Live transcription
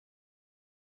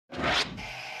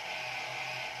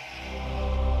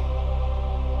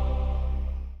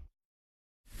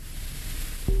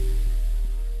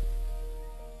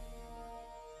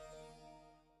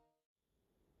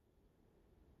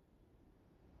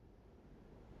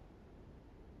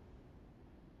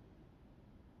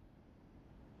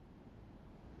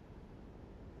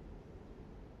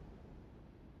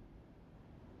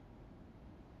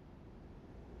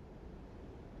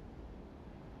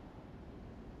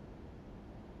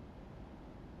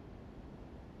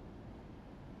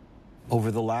Over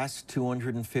the last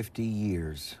 250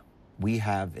 years, we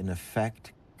have, in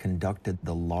effect, conducted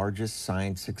the largest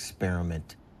science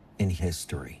experiment in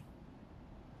history.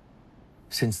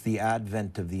 Since the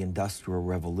advent of the Industrial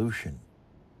Revolution,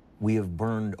 we have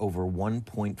burned over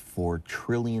 1.4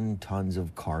 trillion tons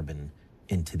of carbon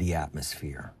into the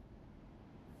atmosphere.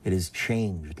 It has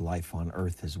changed life on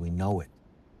Earth as we know it,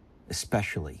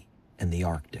 especially in the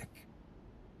Arctic.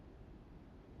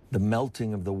 The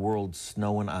melting of the world's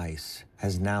snow and ice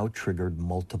has now triggered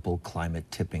multiple climate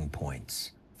tipping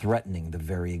points, threatening the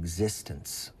very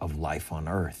existence of life on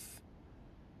Earth.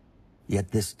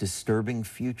 Yet this disturbing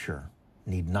future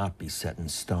need not be set in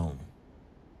stone.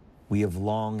 We have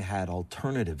long had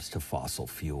alternatives to fossil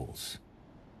fuels,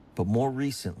 but more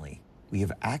recently, we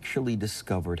have actually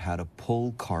discovered how to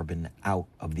pull carbon out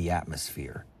of the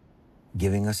atmosphere,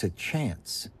 giving us a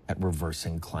chance at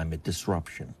reversing climate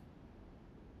disruption.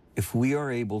 If we are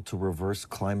able to reverse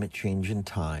climate change in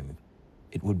time,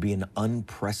 it would be an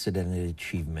unprecedented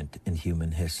achievement in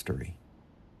human history.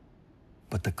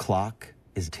 But the clock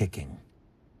is ticking.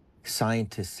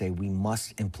 Scientists say we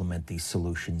must implement these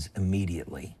solutions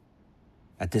immediately.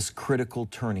 At this critical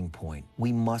turning point,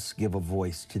 we must give a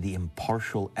voice to the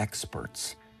impartial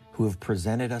experts who have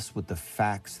presented us with the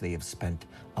facts they have spent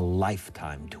a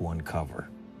lifetime to uncover.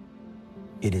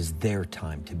 It is their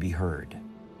time to be heard.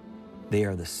 They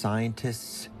are the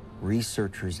scientists,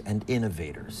 researchers, and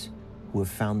innovators who have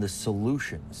found the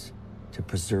solutions to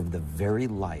preserve the very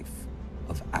life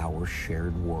of our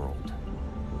shared world.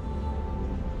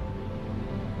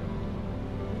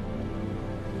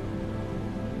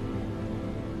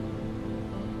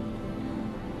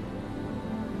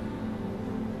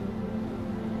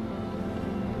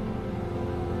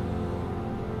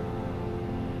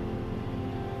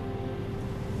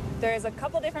 There's a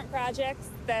couple different projects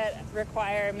that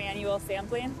require manual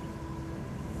sampling.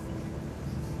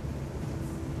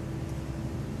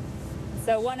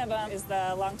 So one of them is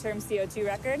the long-term CO2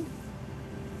 record.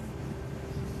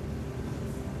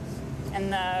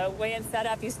 And the way it's set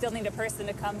up, you still need a person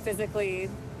to come physically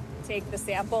take the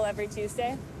sample every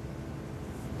Tuesday.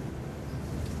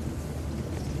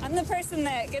 I'm the person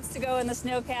that gets to go in the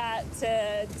snowcat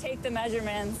to take the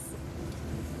measurements.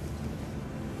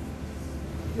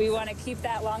 We want to keep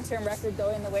that long-term record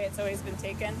going the way it's always been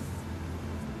taken.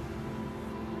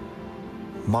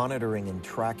 Monitoring and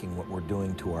tracking what we're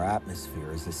doing to our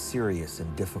atmosphere is a serious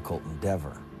and difficult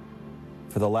endeavor.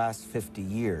 For the last 50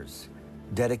 years,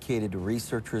 dedicated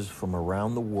researchers from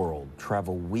around the world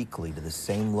travel weekly to the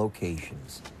same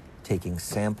locations, taking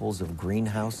samples of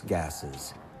greenhouse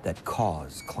gases that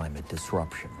cause climate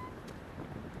disruption.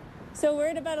 So we're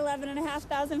at about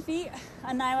 11,500 feet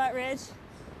on Niwot Ridge,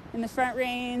 in the Front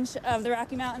Range of the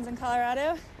Rocky Mountains in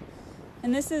Colorado.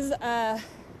 And this is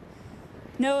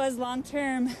NOAA's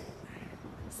long-term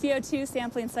CO2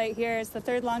 sampling site here. It's the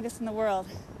third longest in the world.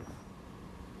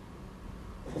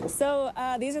 So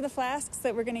these are the flasks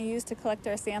that we're going to use to collect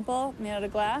our sample made out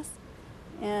of glass.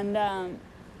 And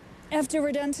after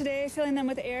we're done today filling them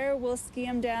with air, we'll ski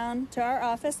them down to our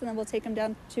office, and then we'll take them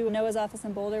down to NOAA's office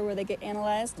in Boulder where they get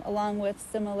analyzed, along with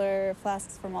similar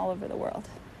flasks from all over the world.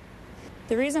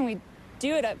 The reason we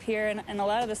do it up here, and a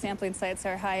lot of the sampling sites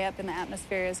are high up in the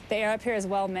atmosphere, is the air up here is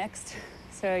well mixed,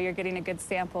 so you're getting a good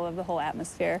sample of the whole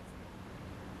atmosphere.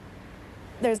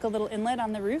 There's a little inlet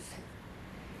on the roof.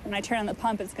 When I turn on the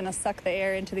pump, it's going to suck the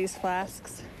air into these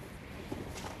flasks.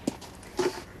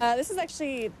 This is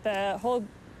actually the whole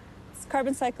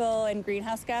carbon cycle and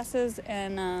greenhouse gases,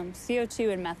 and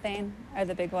CO2 and methane are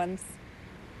the big ones.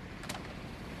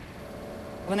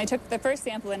 When they took the first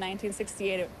sample in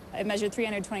 1968, it measured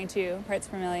 322 parts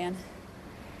per million.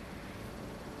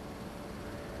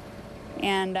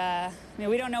 And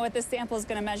we don't know what this sample is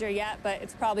going to measure yet, but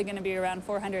it's probably going to be around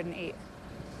 408.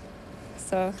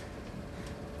 So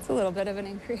it's a little bit of an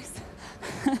increase.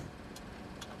 And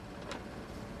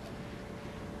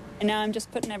now I'm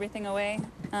just putting everything away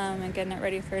and getting it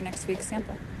ready for next week's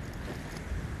sample.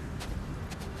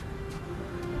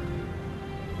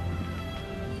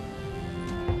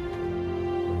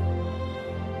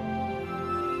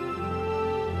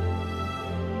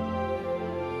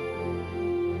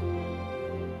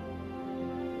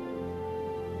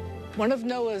 One of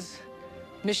NOAA's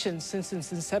missions since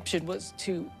its inception was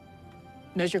to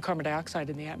measure carbon dioxide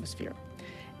in the atmosphere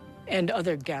and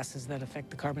other gases that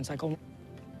affect the carbon cycle.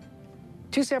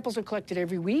 2 samples are collected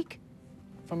every week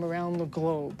from around the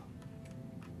globe.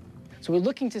 So we're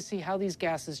looking to see how these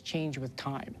gases change with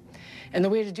time. And the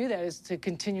way to do that is to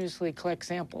continuously collect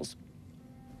samples.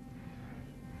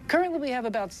 Currently, we have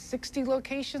about 60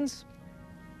 locations.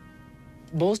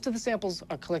 Most of the samples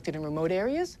are collected in remote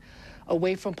areas,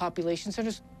 away from population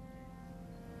centers.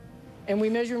 And we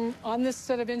measure on this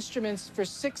set of instruments for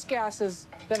 6 gases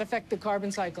that affect the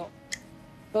carbon cycle.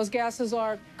 Those gases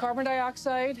are carbon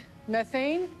dioxide,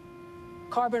 methane,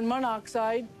 carbon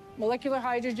monoxide, molecular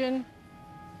hydrogen,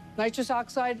 nitrous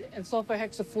oxide, and sulfur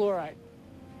hexafluoride.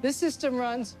 This system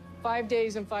runs 5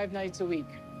 days and 5 nights a week,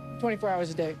 24 hours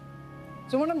a day.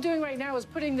 So what I'm doing right now is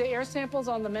putting the air samples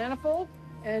on the manifold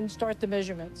and start the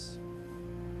measurements.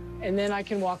 And then I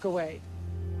can walk away.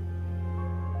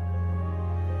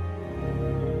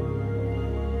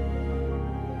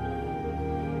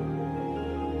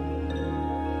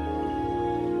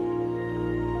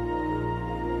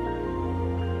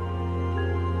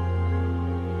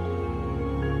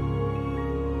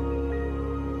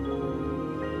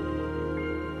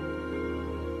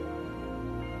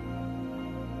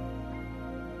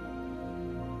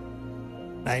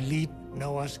 I lead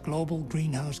NOAA's Global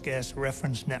Greenhouse Gas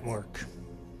Reference Network.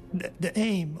 The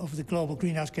aim of the Global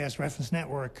Greenhouse Gas Reference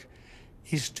Network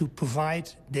is to provide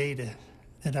data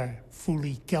that are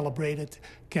fully calibrated,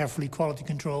 carefully quality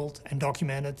controlled, and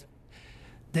documented.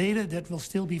 Data that will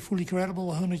still be fully credible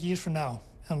 100 years from now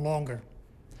and longer.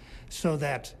 So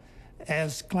that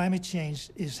as climate change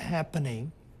is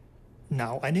happening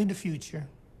now and in the future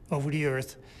over the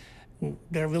Earth,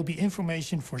 there will be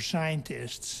information for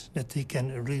scientists that they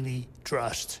can really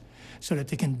trust so that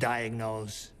they can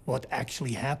diagnose what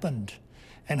actually happened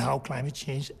and how climate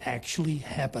change actually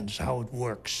happens, how it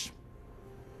works.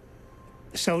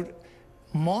 So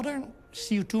modern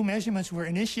CO2 measurements were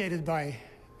initiated by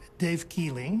Dave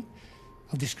Keeling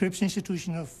of the Scripps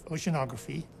Institution of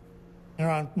Oceanography.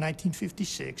 Around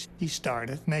 1956, he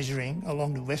started measuring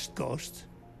along the West Coast.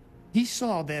 He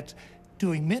saw that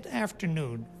during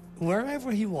mid-afternoon, wherever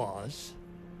he was,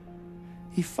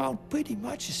 he found pretty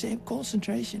much the same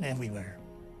concentration everywhere.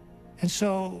 And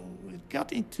so it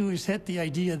got into his head the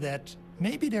idea that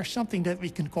maybe there's something that we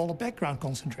can call a background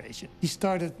concentration. He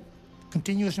started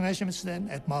continuous measurements then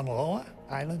at Mauna Loa,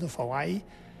 island of Hawaii,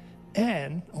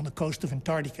 and on the coast of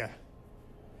Antarctica.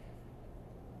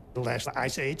 The last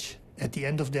ice age, at the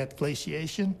end of that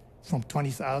glaciation, from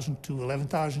 20,000 to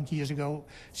 11,000 years ago,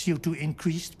 CO2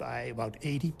 increased by about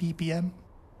 80 ppm.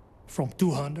 From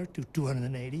 200 to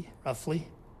 280, roughly.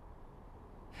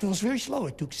 It was very slow.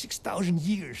 It took 6,000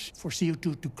 years for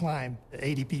CO2 to climb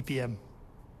 80 ppm.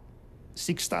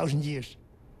 6,000 years.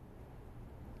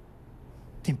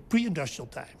 In pre-industrial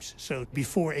times, so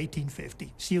before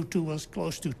 1850, CO2 was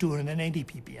close to 280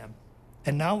 ppm.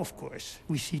 And now, of course,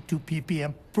 we see 2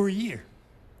 ppm per year.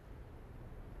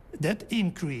 That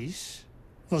increase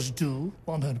was due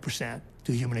 100%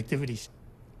 to human activities.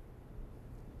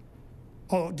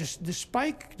 The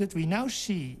spike that we now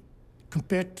see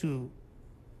compared to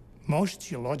most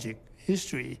geologic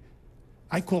history,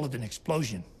 I call it an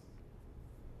explosion.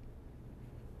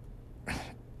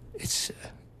 It's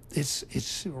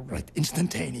right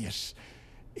instantaneous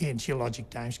in geologic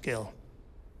timescale.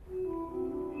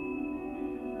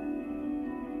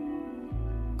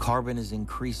 Carbon has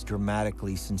increased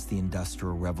dramatically since the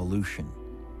Industrial Revolution.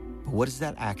 But what does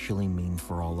that actually mean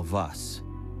for all of us?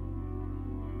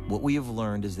 What we have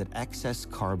learned is that excess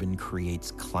carbon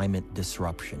creates climate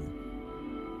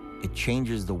disruption. It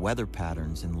changes the weather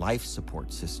patterns and life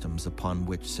support systems upon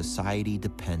which society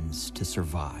depends to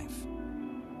survive.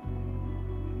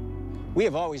 We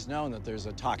have always known that there's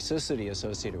a toxicity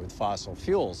associated with fossil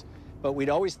fuels, but we'd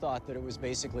always thought that it was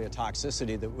basically a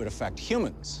toxicity that would affect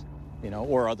humans,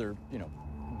 or other,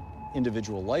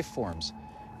 individual life forms.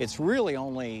 It's really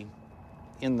only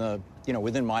in the,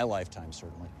 within my lifetime,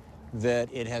 certainly, that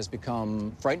it has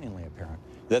become frighteningly apparent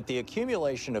that the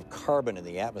accumulation of carbon in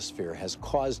the atmosphere has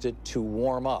caused it to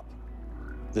warm up.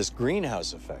 This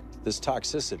greenhouse effect, this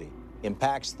toxicity,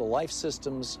 impacts the life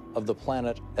systems of the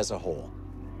planet as a whole.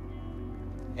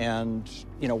 And,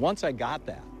 once I got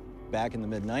that back in the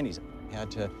mid-90s, I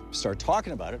had to start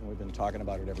talking about it, and we've been talking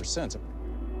about it ever since.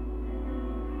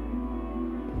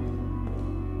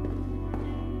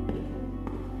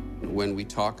 When we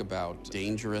talk about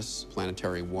dangerous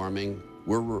planetary warming,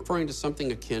 we're referring to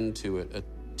something akin to a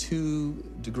 2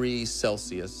 degrees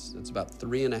Celsius, it's about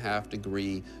 3.5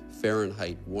 degree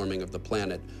Fahrenheit warming of the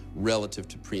planet relative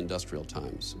to pre-industrial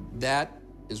times. That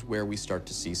is where we start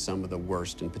to see some of the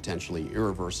worst and potentially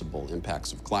irreversible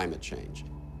impacts of climate change.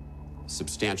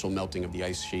 Substantial melting of the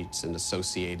ice sheets and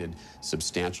associated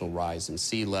substantial rise in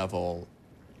sea level,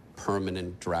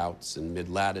 permanent droughts in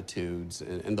mid-latitudes,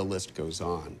 and the list goes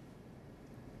on.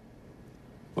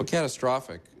 Well,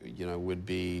 catastrophic, would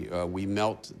be we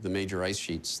melt the major ice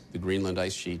sheets, the Greenland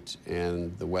ice sheet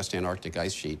and the West Antarctic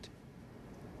ice sheet.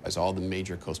 As all the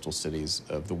major coastal cities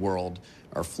of the world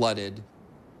are flooded,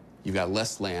 you've got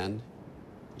less land,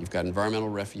 you've got environmental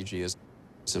refugees,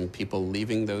 some people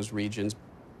leaving those regions,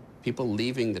 people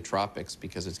leaving the tropics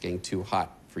because it's getting too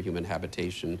hot for human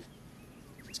habitation.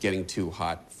 It's getting too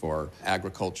hot for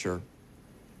agriculture.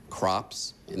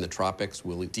 Crops in the tropics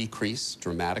will decrease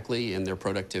dramatically in their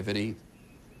productivity.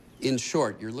 In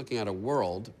short, you're looking at a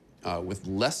world with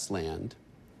less land,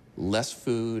 less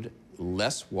food,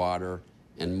 less water,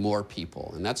 and more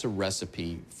people. And that's a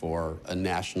recipe for a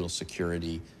national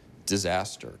security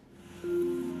disaster.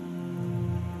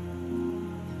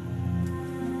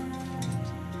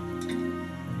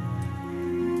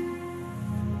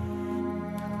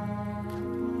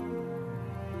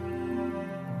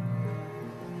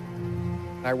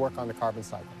 I work on the carbon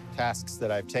cycle, tasks that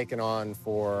I've taken on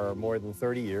for more than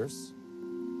 30 years.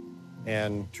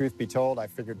 And truth be told, I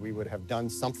figured we would have done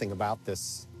something about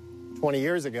this 20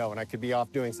 years ago and I could be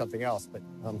off doing something else, but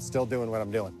I'm still doing what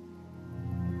I'm doing.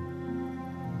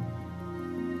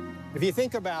 If you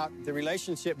think about the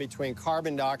relationship between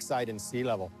carbon dioxide and sea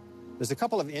level, there's a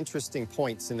couple of interesting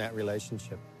points in that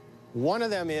relationship. One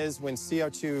of them is when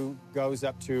CO2 goes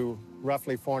up to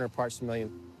roughly 400 parts per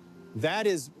million. That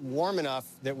is warm enough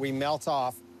that we melt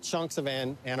off chunks of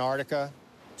Antarctica,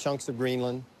 chunks of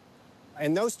Greenland.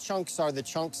 And those chunks are the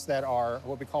chunks that are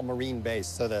what we call marine base.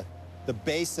 So the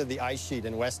base of the ice sheet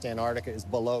in West Antarctica is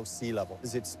below sea level.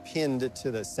 It's pinned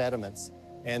to the sediments.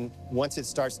 And once it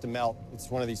starts to melt, it's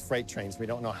one of these freight trains. We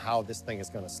don't know how this thing is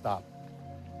going to stop.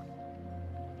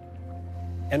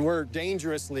 And we're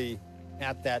dangerously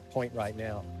at that point right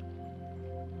now.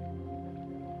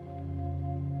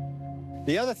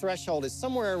 The other threshold is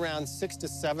somewhere around 600 to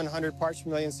 700 parts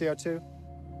per million CO2.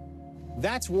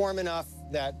 That's warm enough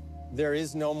that there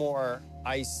is no more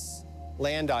ice,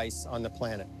 land ice on the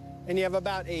planet. And you have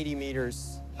about 80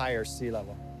 meters higher sea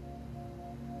level.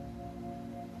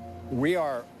 We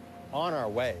are on our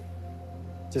way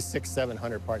to 600,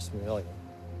 700 parts per million.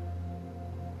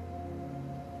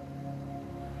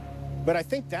 But I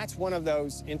think that's one of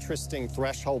those interesting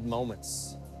threshold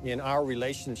moments in our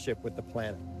relationship with the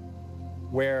planet,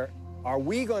 where are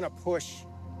we going to push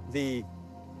the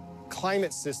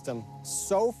climate system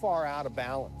so far out of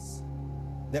balance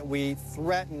that we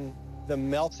threaten the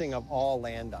melting of all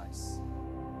land ice?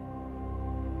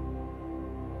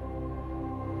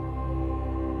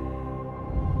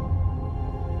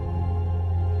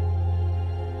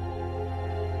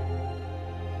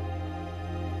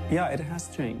 Yeah, it has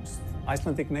changed.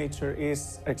 Icelandic nature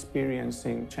is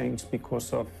experiencing change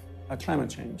because of climate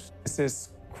change. This is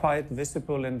quite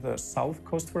visible in the south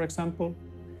coast, for example.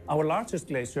 Our largest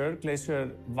glacier,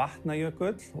 Glacier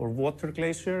Vatnajökull, or water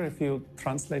glacier, if you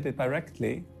translate it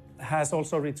directly, has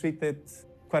also retreated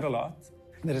quite a lot.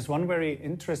 There is one very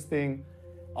interesting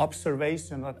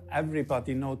observation that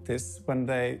everybody notices when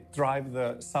they drive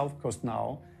the south coast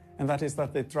now, and that is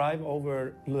that they drive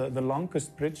over the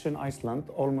longest bridge in Iceland,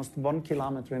 almost 1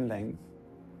 kilometer in length,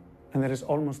 and there is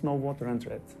almost no water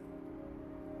under it.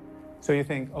 So you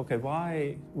think, okay,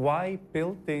 why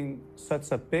building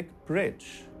such a big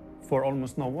bridge for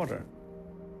almost no water?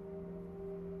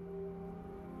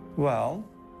 Well,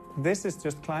 this is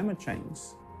just climate change.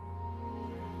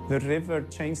 The river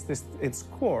changed its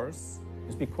course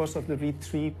is because of the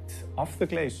retreat of the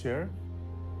glacier.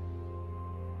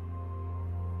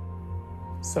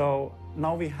 So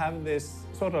now we have this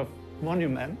sort of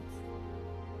monument,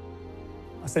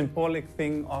 a symbolic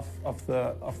thing of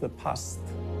the past.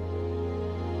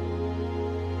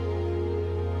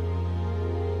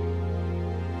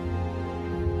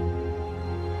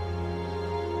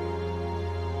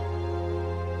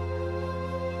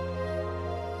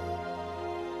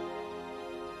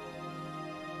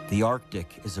 The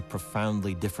Arctic is a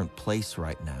profoundly different place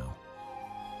right now.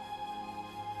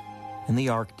 In the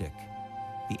Arctic,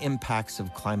 the impacts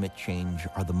of climate change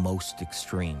are the most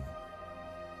extreme.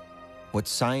 What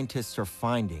scientists are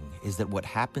finding is that what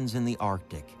happens in the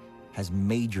Arctic has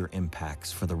major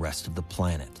impacts for the rest of the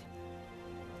planet.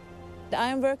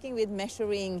 I'm working with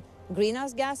measuring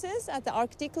greenhouse gases at the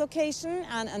Arctic location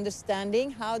and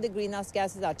understanding how the greenhouse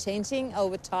gases are changing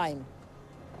over time.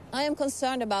 I am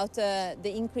concerned about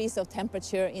the increase of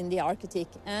temperature in the Arctic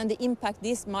and the impact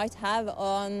this might have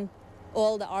on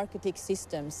all the Arctic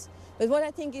systems. But what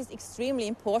I think is extremely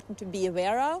important to be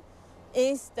aware of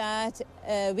is that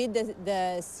with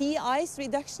the sea ice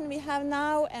reduction we have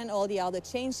now and all the other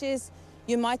changes,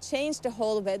 you might change the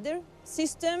whole weather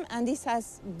system, and this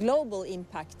has global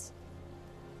impact.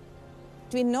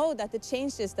 We know that the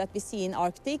changes that we see in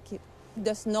Arctic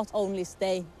does not only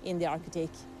stay in the Arctic.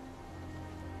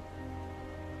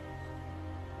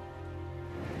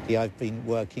 I've been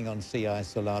working on sea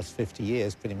ice for the last 50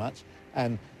 years, pretty much,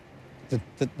 and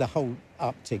the whole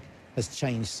Arctic has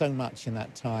changed so much in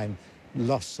that time.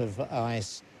 Loss of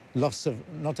ice, loss of,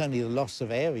 not only the loss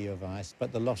of area of ice,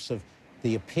 but the loss of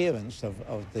the appearance of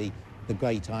the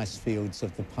great ice fields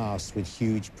of the past with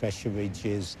huge pressure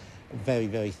ridges, very,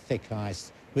 very thick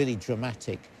ice, really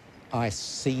dramatic ice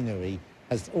scenery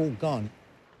has all gone.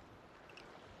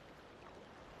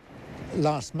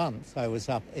 Last month, I was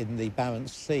up in the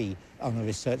Barents Sea on a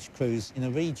research cruise in a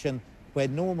region where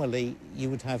normally you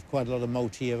would have quite a lot of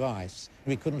multi-year ice.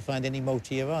 We couldn't find any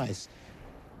multi-year ice.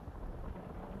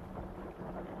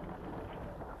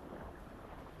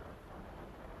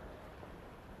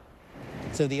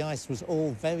 So the ice was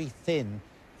all very thin,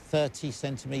 30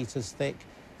 centimetres thick.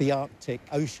 The Arctic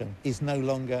Ocean is no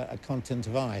longer a continent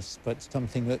of ice, but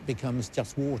something that becomes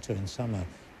just water in summer.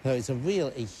 So it's a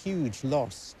huge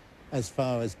loss as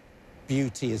far as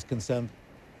beauty is concerned,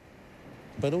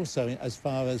 but also as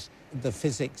far as the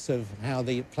physics of how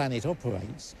the planet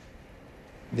operates.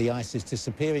 The ice is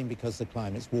disappearing because the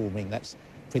climate's warming. That's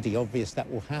pretty obvious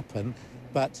that will happen,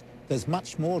 but there's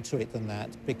much more to it than that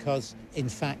because, in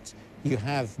fact, you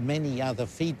have many other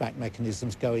feedback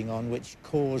mechanisms going on which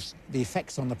cause the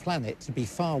effects on the planet to be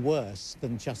far worse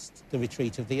than just the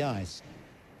retreat of the ice.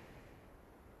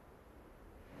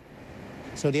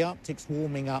 So the Arctic's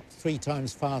warming up 3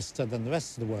 times faster than the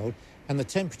rest of the world, and the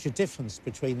temperature difference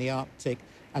between the Arctic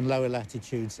and lower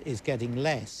latitudes is getting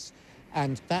less.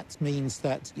 And that means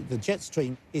that the jet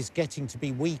stream is getting to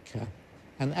be weaker.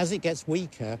 And as it gets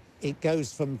weaker, it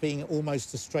goes from being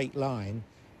almost a straight line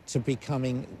to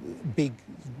becoming big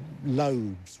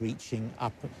lobes reaching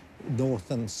up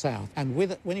north and south. And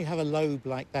when you have a lobe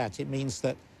like that, it means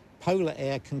that polar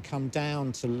air can come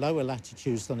down to lower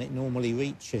latitudes than it normally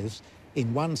reaches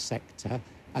in one sector,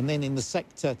 and then in the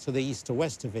sector to the east or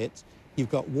west of it, you've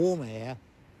got warm air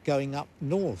going up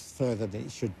north further than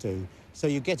it should do. So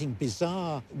you're getting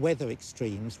bizarre weather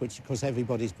extremes, which of course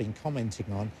everybody's been commenting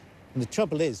on. And the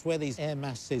trouble is, where these air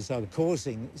masses are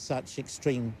causing such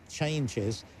extreme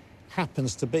changes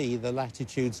happens to be the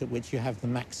latitudes at which you have the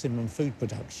maximum food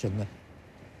production.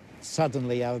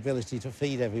 Suddenly our ability to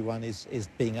feed everyone is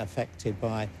being affected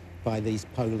by these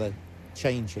polar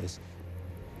changes.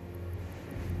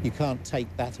 You can't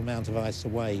take that amount of ice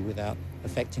away without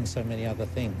affecting so many other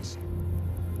things.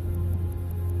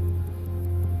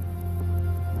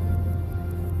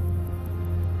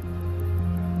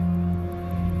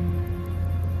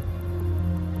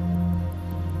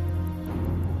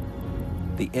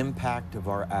 The impact of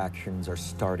our actions are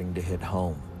starting to hit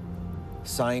home.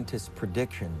 Scientists'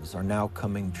 predictions are now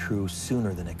coming true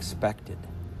sooner than expected.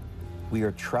 We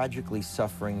are tragically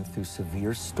suffering through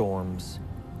severe storms,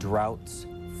 droughts,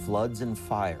 floods, and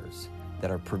fires that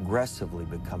are progressively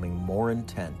becoming more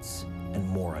intense and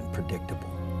more unpredictable.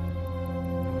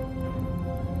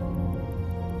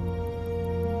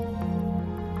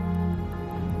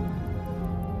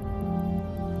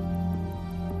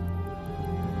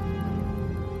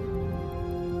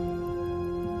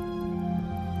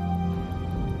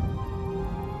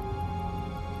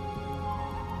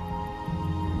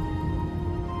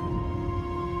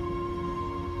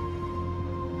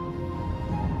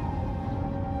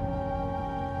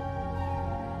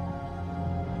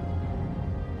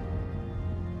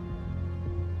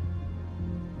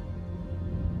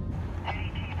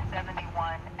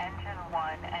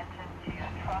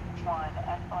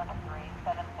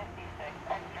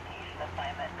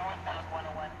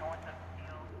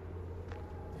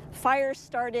 Fires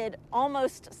started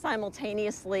almost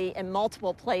simultaneously in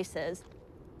multiple places.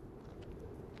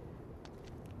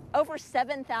 Over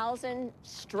 7,000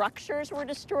 structures were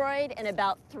destroyed and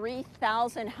about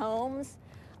 3,000 homes.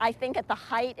 I think at the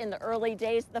height in the early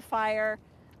days of the fire,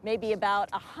 maybe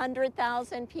about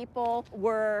 100,000 people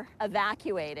were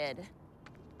evacuated.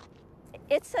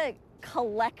 It's a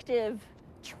collective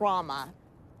trauma.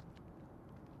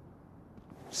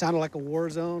 Sounded like a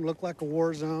war zone, looked like a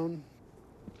war zone.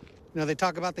 You know, they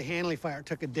talk about the Hanley fire. It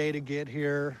took a day to get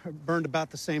here. It burned about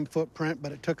the same footprint,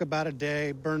 but it took about a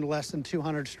day, burned less than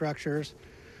 200 structures.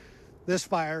 This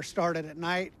fire started at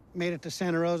night, made it to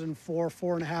Santa Rosa in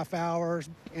 4.5 hours,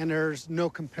 and there's no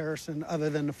comparison other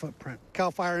than the footprint. Cal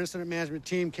Fire Incident Management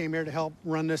Team came here to help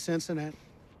run this incident.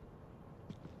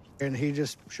 And he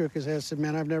just shook his head and said,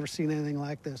 man, I've never seen anything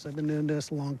like this. I've been doing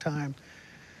this a long time.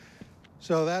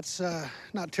 So that's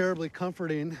not terribly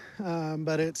comforting,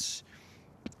 but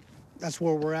that's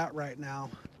where we're at right now.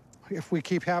 If we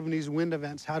keep having these wind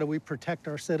events, how do we protect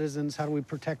our citizens? How do we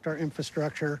protect our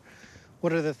infrastructure?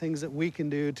 What are the things that we can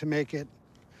do to make it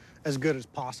as good as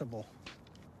possible?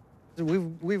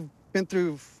 We've Been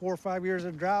through 4 or 5 years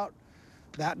of drought.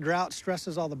 That drought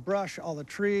stresses all the brush, all the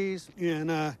trees,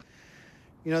 and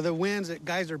you know, the winds at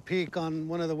Geyser Peak on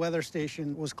one of the weather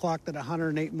stations was clocked at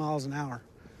 108 miles an hour.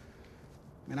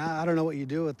 And I don't know what you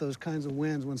do with those kinds of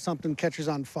winds. When something catches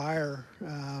on fire,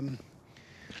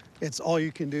 it's all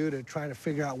you can do to try to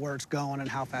figure out where it's going and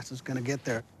how fast it's going to get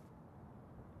there.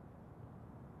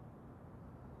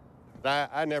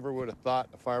 I never would have thought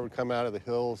a fire would come out of the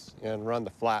hills and run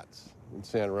the flats in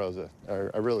Santa Rosa.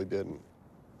 I really didn't.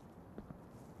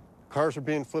 Cars were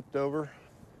being flipped over.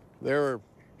 There were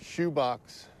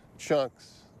shoebox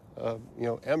chunks of,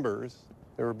 embers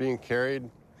that were being carried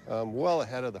well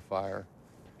ahead of the fire.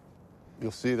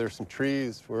 You'll see there's some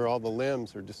trees where all the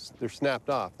limbs are they're snapped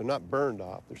off. They're not burned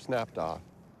off, they're snapped off.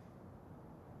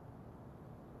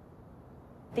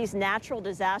 These natural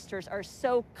disasters are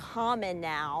so common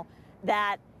now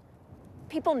that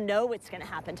people know it's going to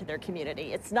happen to their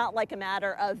community. It's not like a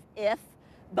matter of if,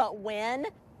 but when.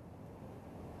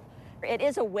 It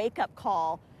is a wake-up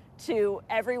call to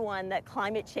everyone that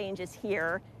climate change is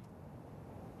here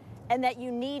and that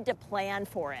you need to plan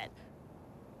for it.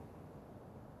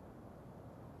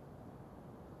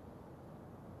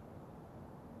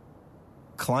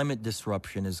 Climate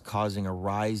disruption is causing a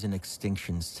rise in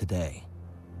extinctions today.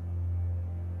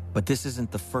 But this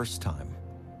isn't the first time.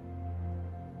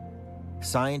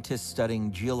 Scientists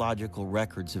studying geological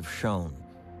records have shown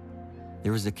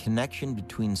there is a connection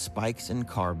between spikes in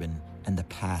carbon and the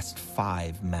past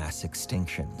 5 mass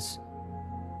extinctions.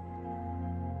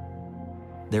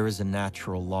 There is a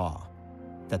natural law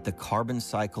that the carbon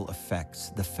cycle affects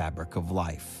the fabric of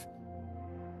life.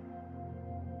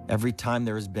 Every time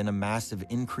there has been a massive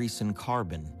increase in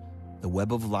carbon, the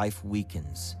web of life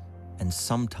weakens and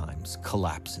sometimes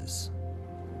collapses.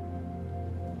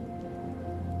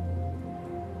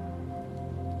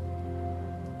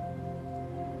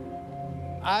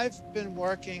 I've been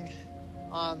working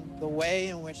on the way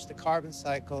in which the carbon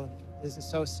cycle is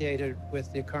associated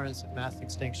with the occurrence of mass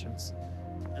extinctions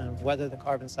and whether the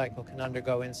carbon cycle can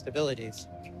undergo instabilities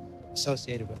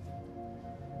associated with it.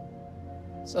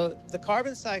 So the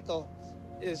carbon cycle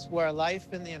is where life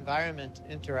and the environment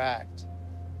interact.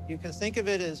 You can think of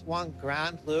it as one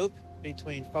grand loop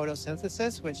between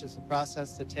photosynthesis, which is a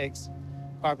process that takes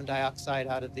carbon dioxide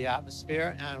out of the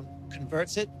atmosphere and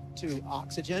converts it to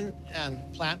oxygen and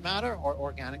plant matter or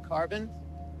organic carbon.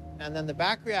 And then the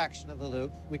back reaction of the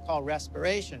loop we call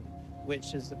respiration,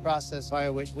 which is the process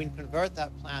via which we convert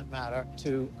that plant matter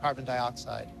to carbon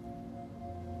dioxide.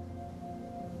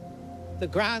 The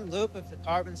grand loop of the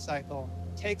carbon cycle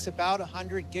takes about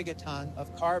 100 gigaton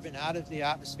of carbon out of the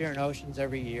atmosphere and oceans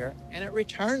every year, and it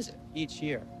returns it each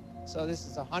year. So this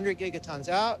is 100 gigatons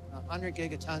out, 100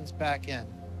 gigatons back in.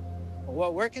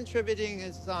 What we're contributing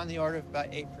is on the order of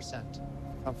about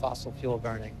 8% from fossil fuel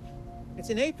burning. It's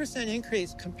an 8%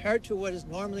 increase compared to what is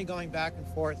normally going back and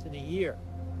forth in a year.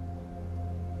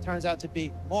 It turns out to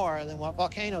be more than what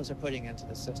volcanoes are putting into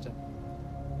the system.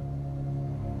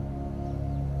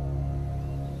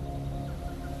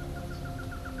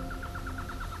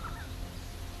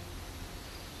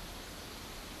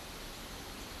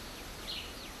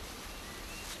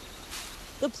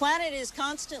 The planet is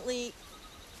constantly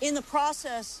in the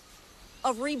process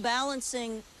of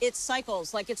rebalancing its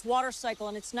cycles, like its water cycle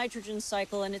and its nitrogen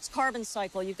cycle and its carbon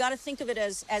cycle. You've got to think of it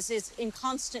as it's in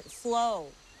constant flow.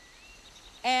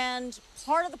 And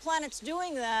part of the planet's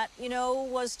doing that,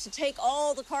 was to take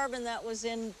all the carbon that was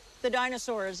in the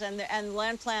dinosaurs and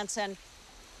land plants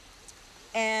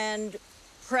and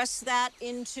press that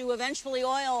into eventually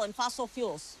oil and fossil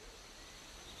fuels.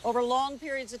 Over long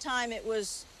periods of time, it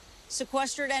was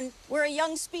sequestered, and we're a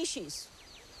young species.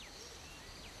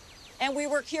 And we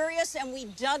were curious, and we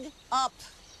dug up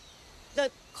the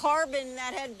carbon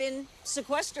that had been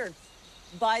sequestered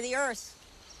by the Earth.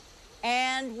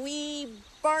 And we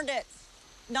burned it,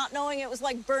 not knowing it was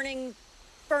like burning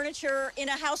furniture in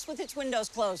a house with its windows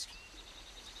closed.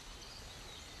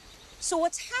 So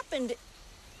what's happened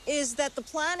is that the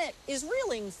planet is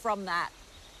reeling from that.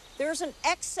 There's an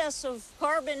excess of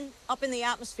carbon up in the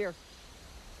atmosphere.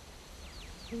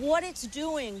 What it's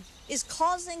doing is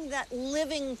causing that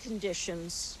living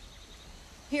conditions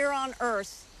here on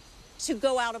Earth to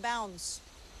go out of bounds.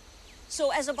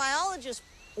 So as a biologist,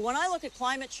 when I look at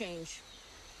climate change,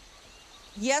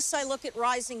 yes, I look at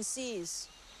rising seas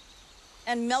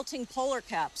and melting polar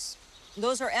caps.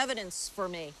 Those are evidence for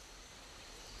me.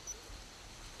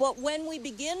 But when we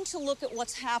begin to look at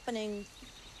what's happening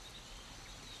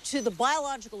to the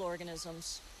biological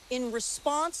organisms in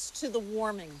response to the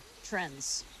warming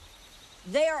trends,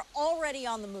 they are already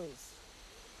on the move.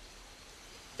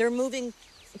 They're moving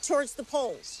towards the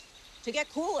poles. to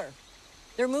get cooler.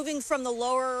 They're moving from the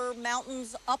lower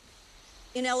mountains up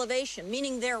in elevation,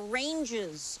 meaning their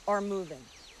ranges are moving.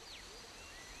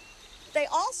 They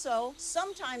also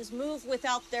sometimes move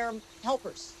without their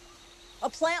helpers. A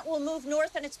plant will move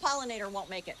north and its pollinator won't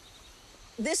make it.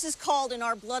 This is called, in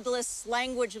our bloodless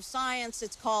language of science,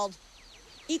 it's called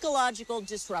ecological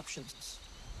disruptions.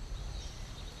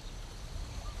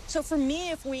 So for me,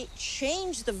 if we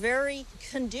change the very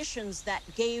conditions that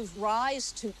gave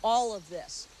rise to all of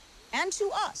this, and to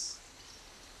us,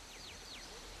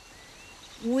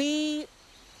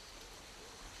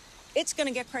 it's going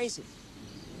to get crazy.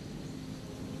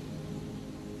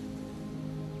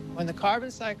 When the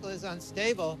carbon cycle is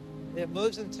unstable, it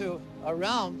moves into a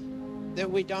realm that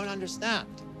we don't understand.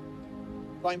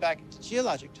 Going back into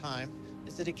geologic time,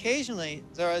 is that occasionally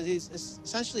there are these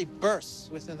essentially bursts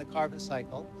within the carbon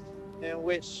cycle in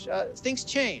which things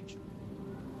change.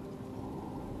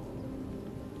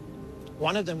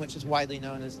 One of them, which is widely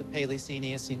known as the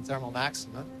Paleocene-Eocene thermal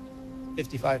maxima,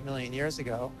 55 million years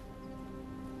ago.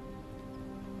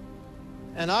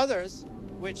 And others,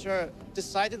 which are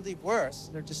decidedly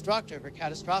worse, they're destructive or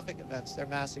catastrophic events, they're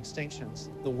mass extinctions.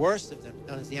 The worst of them,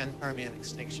 known as the end-Permian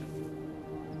extinction.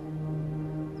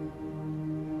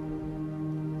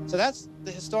 So that's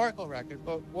the historical record,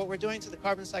 but what we're doing to the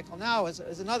carbon cycle now is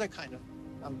another kind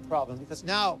of problem, because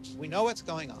now we know what's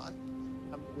going on.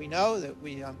 We know that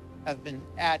we have been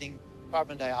adding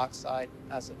carbon dioxide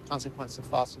as a consequence of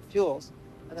fossil fuels.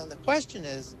 And then the question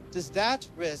is, does that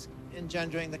risk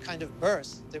engendering the kind of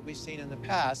burst that we've seen in the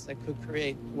past that could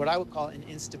create what I would call an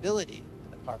instability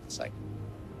in the carbon cycle?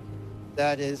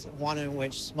 That is one in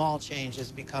which small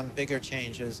changes become bigger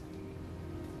changes.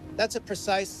 That's a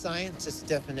precise scientist's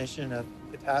definition of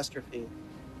catastrophe.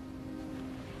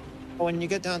 But when you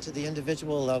get down to the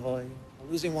individual level,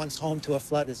 losing one's home to a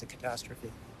flood is a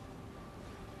catastrophe.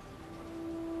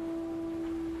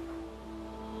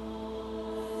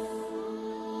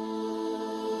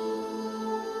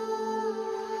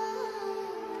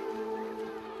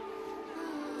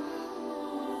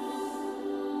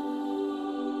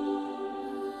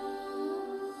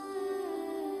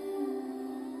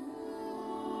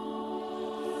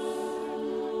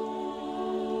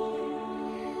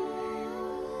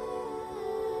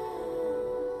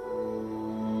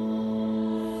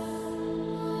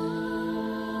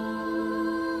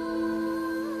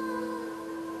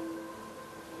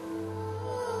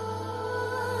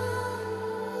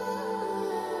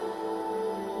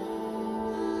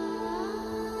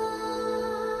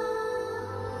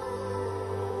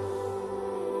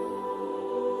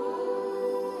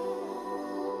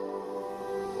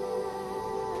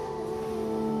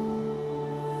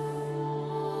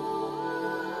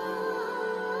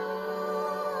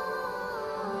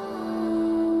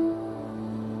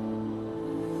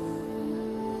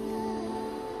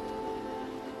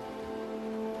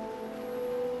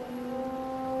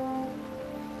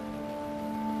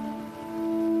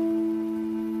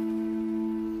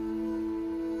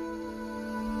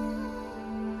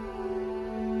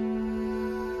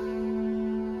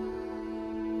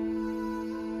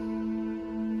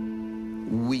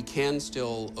 We can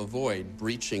still avoid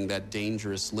breaching that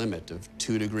dangerous limit of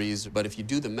 2 degrees, but if you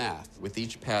do the math, with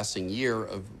each passing year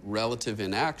of relative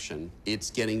inaction, it's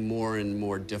getting more and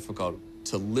more difficult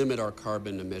to limit our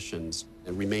carbon emissions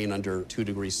and remain under 2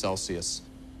 degrees Celsius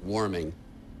warming.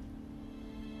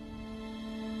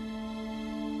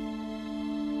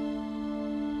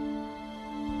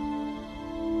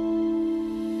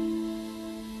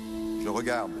 Je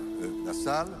regarde la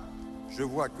salle. Je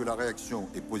vois que la réaction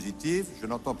est positive. Je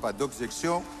n'entends pas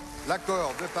d'objection.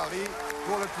 L'accord de Paris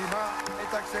pour le climat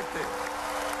est accepté.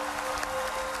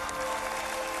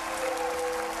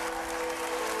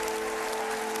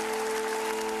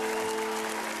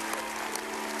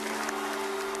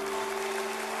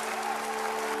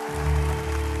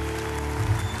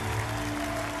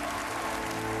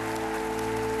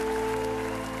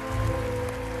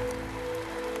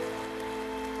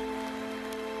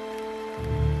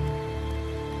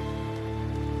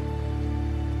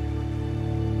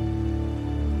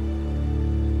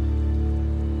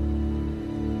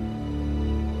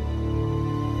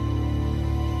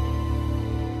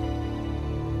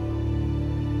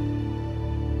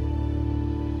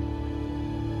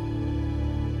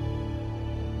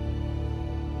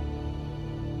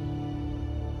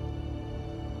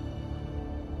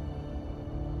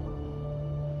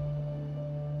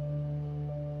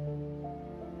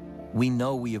 We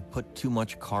know we have put too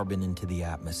much carbon into the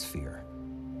atmosphere,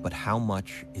 but how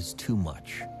much is too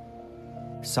much?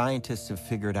 Scientists have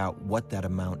figured out what that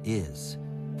amount is,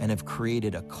 and have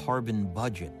created a carbon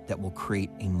budget that will create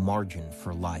a margin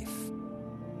for life.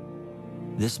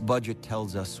 This budget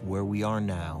tells us where we are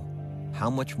now, how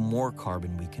much more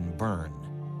carbon we can burn,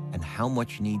 and how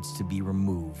much needs to be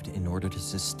removed in order to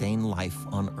sustain life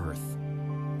on Earth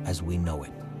as we know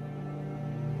it.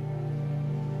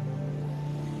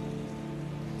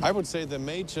 I would say the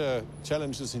major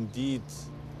challenge is indeed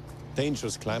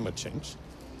dangerous climate change.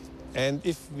 And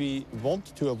if we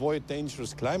want to avoid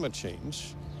dangerous climate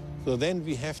change, so then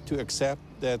we have to accept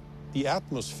that the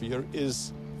atmosphere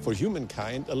is, for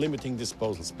humankind, a limiting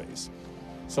disposal space.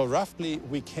 So roughly,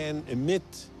 we can emit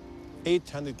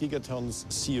 800 gigatons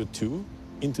CO2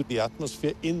 into the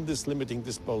atmosphere in this limiting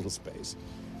disposal space.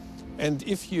 And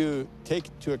if you take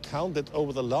into account that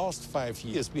over the last 5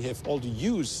 years, we have already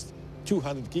used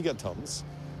 200 gigatons,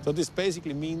 so this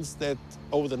basically means that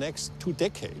over the next 2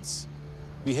 decades,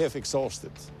 we have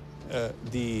exhausted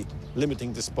the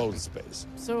limiting disposal space.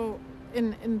 So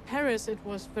in Paris, it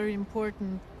was very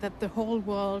important that the whole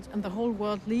world and the whole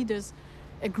world leaders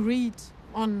agreed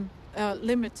on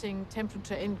limiting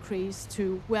temperature increase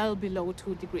to well below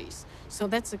 2 degrees. So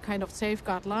that's a kind of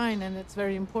safeguard line, and it's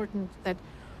very important that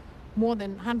more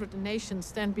than 100 nations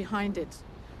stand behind it.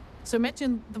 So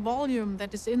imagine the volume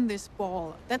that is in this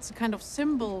ball. That's a kind of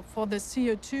symbol for the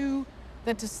CO2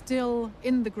 that is still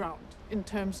in the ground in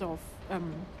terms of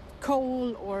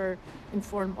coal or in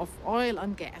form of oil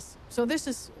and gas. So this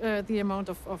is the amount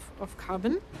of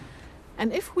carbon.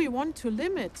 And if we want to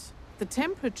limit the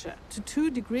temperature to 2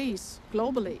 degrees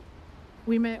globally,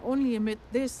 we may only emit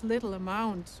this little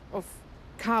amount of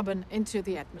carbon into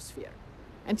the atmosphere.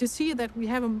 And to see that we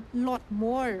have a lot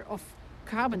more of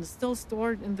carbon still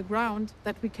stored in the ground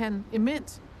that we can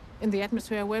emit in the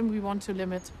atmosphere when we want to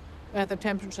limit the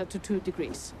temperature to 2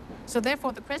 degrees. So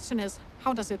therefore the question is,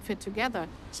 how does it fit together?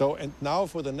 So, and now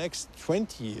for the next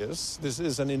 20 years, this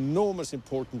is an enormous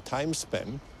important time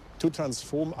span to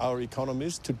transform our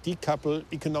economies, to decouple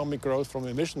economic growth from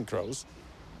emission growth.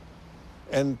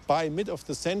 And by mid of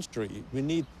the century, we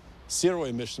need zero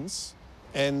emissions.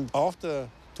 And after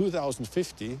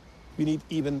 2050, we need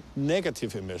even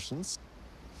negative emissions.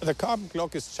 The carbon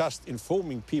clock is just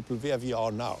informing people where we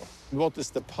are now. What is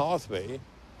the pathway,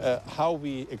 how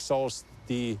we exhaust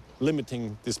the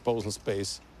limiting disposal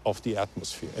space of the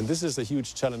atmosphere. And this is a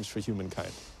huge challenge for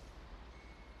humankind.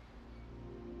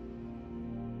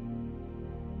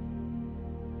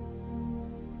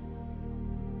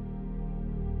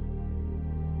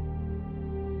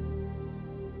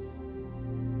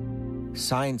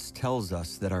 Science tells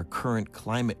us that our current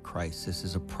climate crisis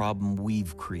is a problem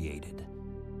we've created,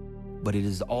 but it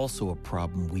is also a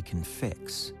problem we can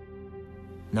fix.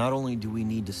 Not only do we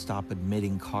need to stop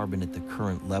emitting carbon at the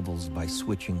current levels by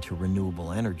switching to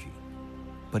renewable energy,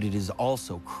 but it is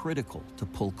also critical to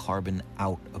pull carbon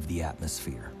out of the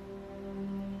atmosphere.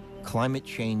 Climate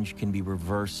change can be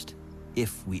reversed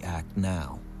if we act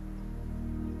now.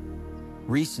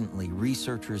 Recently,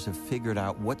 researchers have figured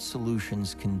out what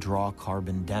solutions can draw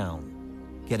carbon down,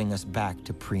 getting us back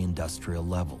to pre-industrial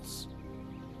levels.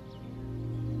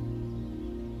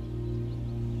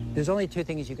 There's only 2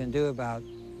 things you can do about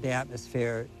the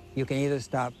atmosphere. You can either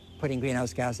stop putting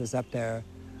greenhouse gases up there,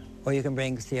 or you can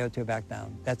bring CO2 back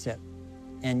down. That's it.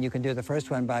 And you can do the first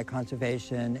one by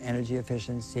conservation, energy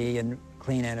efficiency, and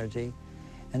clean energy.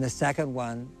 And the second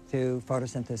one through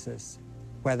photosynthesis,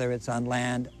 whether it's on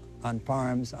land, on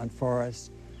farms, on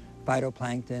forests,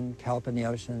 phytoplankton, kelp in the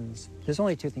oceans. There's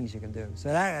only 2 things you can do. So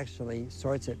that actually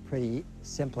sorts it pretty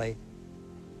simply.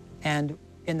 And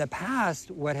in the past,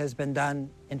 what has been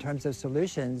done in terms of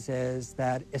solutions is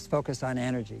that it's focused on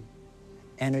energy.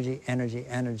 Energy, energy,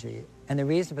 energy. And the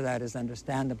reason for that is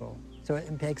understandable. So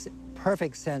it makes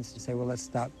perfect sense to say, well, let's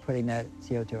stop putting that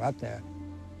CO2 up there.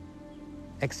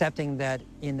 Accepting that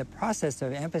in the process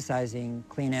of emphasizing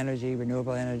clean energy,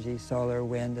 renewable energy, solar,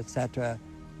 wind, etc.,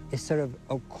 it sort of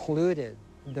occluded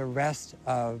the rest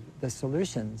of the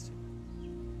solutions.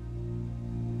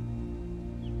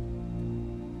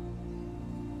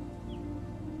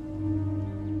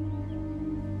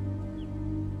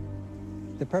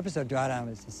 The purpose of drawdown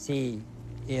was to see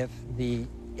if the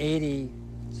 80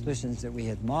 solutions that we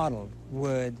had modeled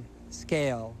would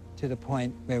scale to the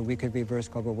point where we could reverse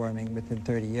global warming within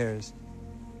 30 years,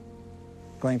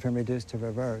 going from reduce to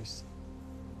reverse.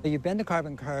 You bend the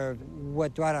carbon curve,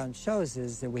 what drawdown shows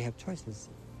is that we have choices.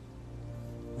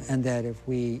 And that if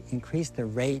we increase the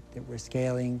rate that we're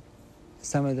scaling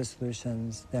some of the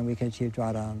solutions, then we can achieve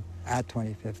drawdown at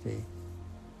 2050.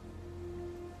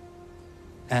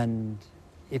 And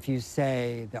if you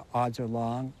say the odds are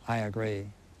long, I agree.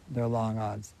 They're long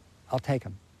odds. I'll take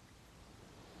them.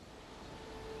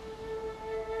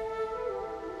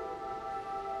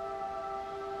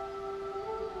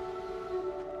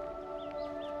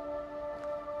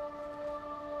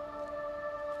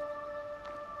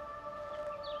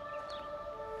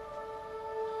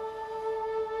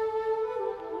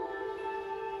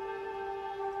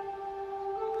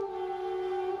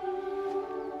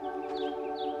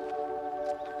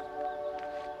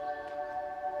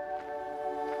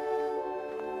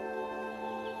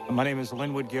 My name is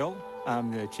Linwood Gill.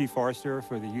 I'm the Chief Forester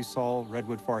for the USAL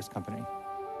Redwood Forest Company.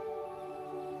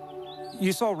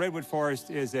 USAL Redwood Forest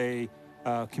is a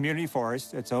community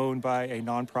forest. It's owned by a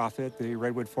nonprofit, the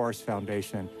Redwood Forest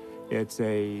Foundation. It's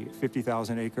a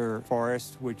 50,000-acre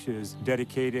forest which is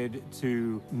dedicated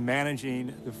to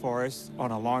managing the forest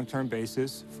on a long-term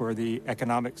basis for the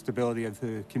economic stability of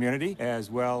the community,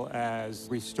 as well as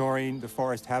restoring the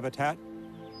forest habitat,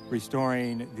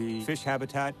 restoring the fish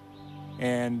habitat,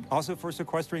 and also for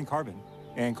sequestering carbon.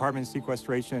 And carbon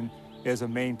sequestration is a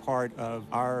main part of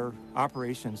our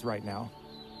operations right now.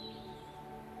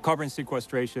 Carbon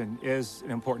sequestration is an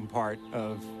important part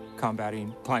of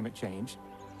combating climate change.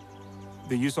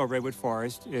 The USAL Redwood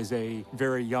Forest is a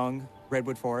very young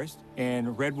redwood forest,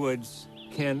 and redwoods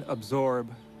can absorb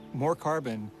more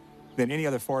carbon than any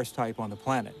other forest type on the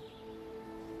planet.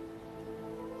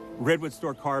 Redwoods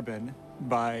store carbon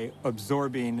by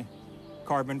absorbing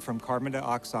carbon from carbon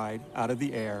dioxide out of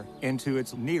the air into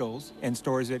its needles and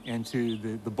stores it into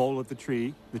the bole of the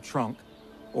tree, the trunk,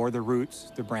 or the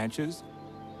roots, the branches.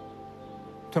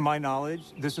 To my knowledge,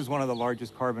 this is one of the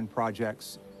largest carbon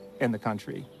projects in the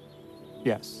country.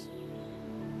 Yes.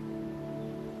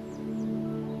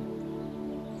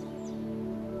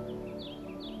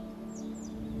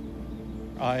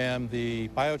 I am the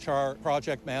biochar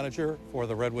project manager for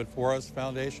the Redwood Forest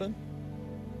Foundation.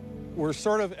 We're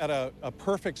sort of at a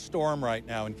perfect storm right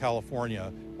now in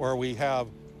California, where we have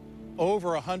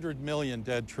over 100 million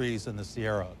dead trees in the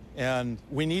Sierra, and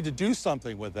we need to do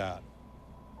something with that.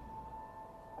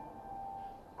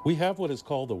 We have what is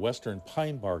called the western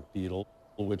pine bark beetle,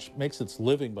 which makes its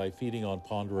living by feeding on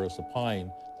ponderosa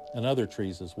pine and other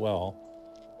trees as well.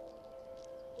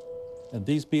 And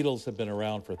these beetles have been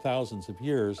around for thousands of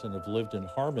years and have lived in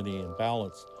harmony and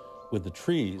balance with the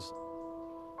trees.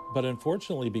 But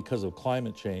unfortunately, because of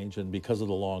climate change and because of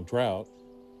the long drought,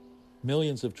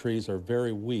 millions of trees are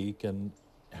very weak and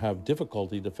have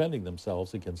difficulty defending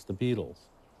themselves against the beetles.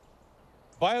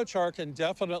 Biochar can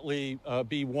definitely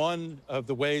be one of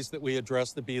the ways that we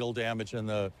address the beetle damage in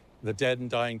the dead and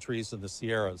dying trees in the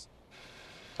Sierras.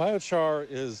 Biochar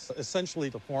is essentially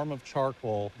the form of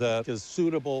charcoal that is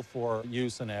suitable for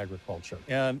use in agriculture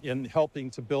and in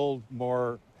helping to build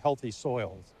more healthy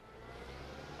soils.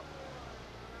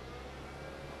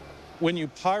 When you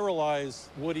pyrolyze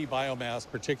woody biomass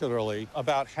particularly,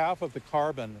 about half of the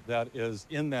carbon that is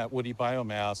in that woody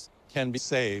biomass can be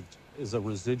saved as a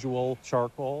residual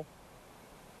charcoal.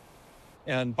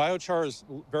 And biochar is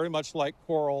very much like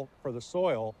coral for the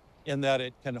soil in that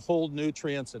it can hold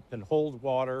nutrients, it can hold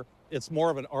water. It's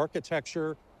more of an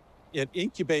architecture. It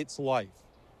incubates life.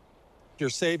 You're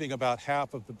saving about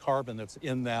half of the carbon that's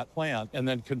in that plant and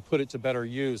then can put it to better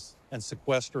use and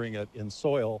sequestering it in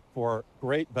soil for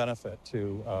great benefit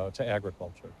to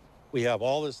agriculture. We have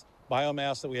all this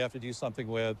biomass that we have to do something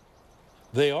with.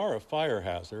 They are a fire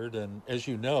hazard, and as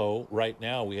you know, right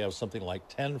now we have something like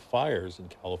 10 fires in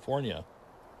California.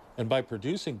 And by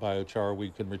producing biochar, we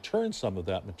can return some of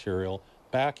that material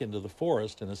back into the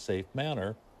forest in a safe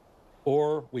manner,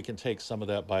 or we can take some of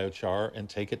that biochar and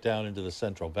take it down into the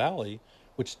Central Valley,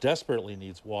 which desperately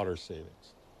needs water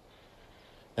savings.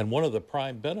 And one of the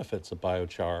prime benefits of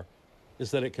biochar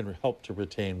is that it can help to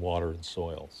retain water in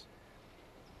soils.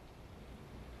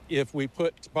 If we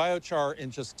put biochar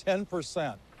in just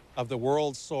 10% of the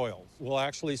world's soils, we'll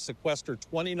actually sequester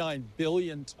 29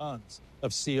 billion tons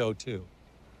of CO2.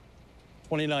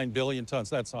 29 billion tons,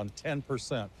 that's on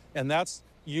 10%. And that's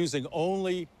using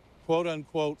only quote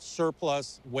unquote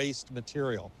surplus waste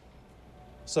material.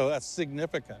 So that's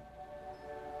significant.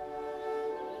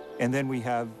 And then we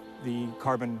have the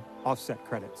carbon offset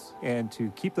credits. And to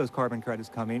keep those carbon credits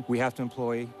coming, we have to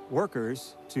employ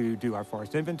workers to do our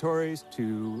forest inventories,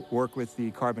 to work with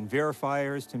the carbon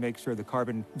verifiers to make sure the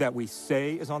carbon that we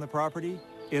say is on the property,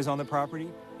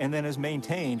 and then is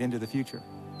maintained into the future.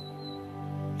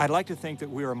 I'd like to think that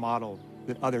we're a model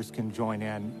that others can join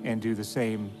in and do the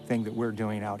same thing that we're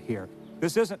doing out here.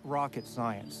 This isn't rocket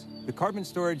science. The carbon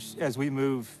storage as we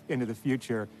move into the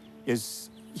future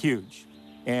is huge,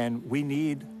 and we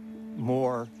need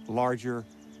more larger,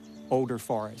 older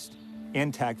forest,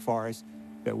 intact forest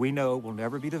that we know will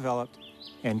never be developed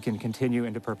and can continue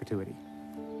into perpetuity.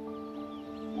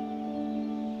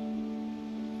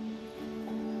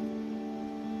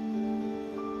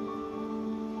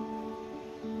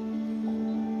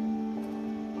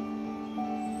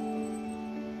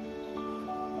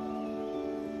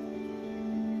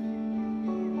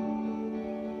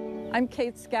 I'm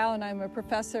Kate Scow, and I'm a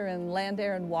professor in land,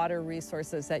 air, and water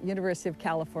resources at University of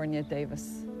California,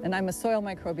 Davis. And I'm a soil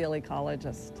microbial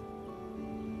ecologist.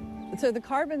 So the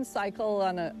carbon cycle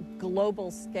on a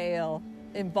global scale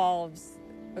involves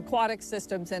aquatic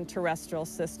systems and terrestrial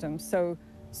systems. So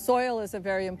soil is a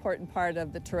very important part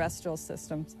of the terrestrial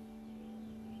systems.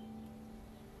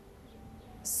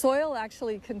 Soil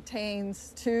actually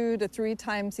contains 2 to 3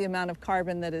 times the amount of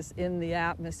carbon that is in the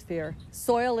atmosphere.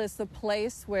 Soil is the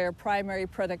place where primary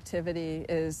productivity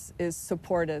is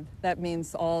supported. That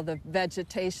means all the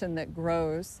vegetation that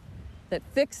grows, that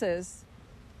fixes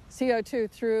CO2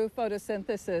 through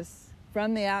photosynthesis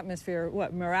from the atmosphere.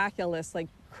 What miraculous, like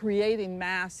creating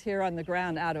mass here on the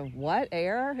ground out of what?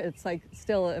 Air? It's like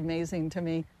still amazing to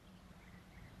me.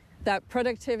 That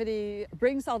productivity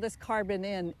brings all this carbon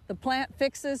in. The plant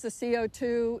fixes the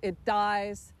CO2, it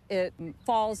dies, it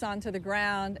falls onto the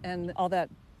ground, and all that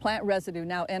plant residue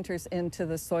now enters into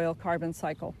the soil carbon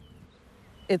cycle.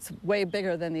 It's way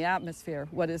bigger than the atmosphere,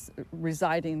 what is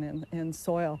residing in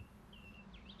soil.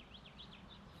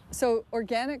 So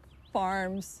organic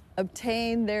farms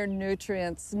obtain their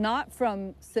nutrients not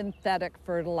from synthetic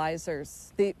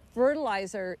fertilizers. The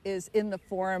fertilizer is in the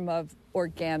form of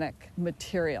organic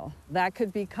material. That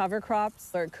could be cover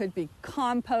crops, or it could be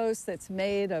compost that's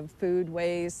made of food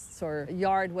wastes or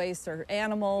yard waste or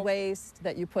animal waste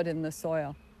that you put in the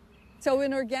soil. So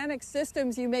in organic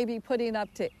systems, you may be putting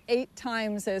up to 8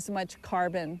 times as much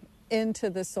carbon into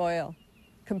the soil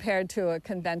compared to a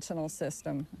conventional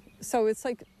system. So it's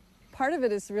like part of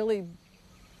it is really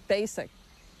basic.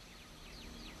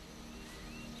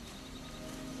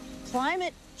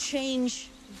 Climate change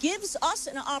gives us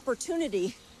an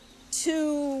opportunity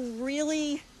to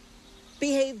really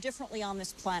behave differently on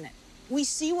this planet. We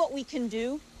see what we can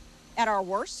do at our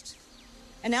worst,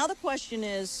 and now the question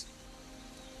is,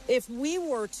 if we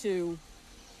were to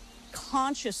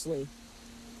consciously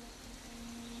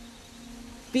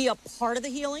be a part of the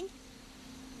healing,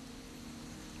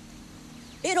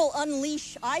 it'll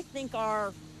unleash, I think,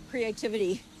 our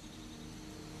creativity.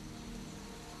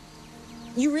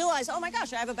 You realize, oh my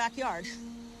gosh, I have a backyard.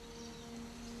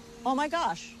 Oh my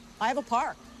gosh, I have a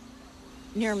park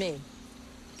near me.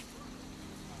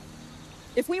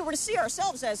 If we were to see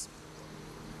ourselves as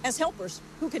helpers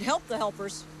who could help the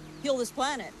helpers heal this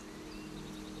planet,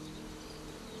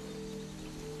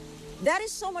 that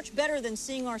is so much better than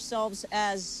seeing ourselves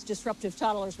as disruptive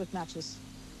toddlers with matches.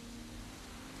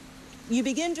 You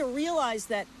begin to realize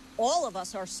that all of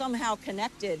us are somehow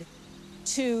connected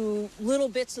to little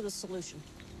bits of the solution.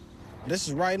 This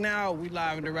is right now, we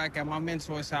live and direct at my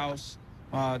mentor's house,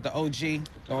 the OG,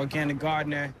 the organic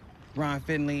gardener, Ron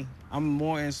Finley. I'm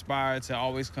more inspired to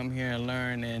always come here and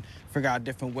learn and figure out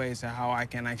different ways of how I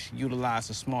can actually utilize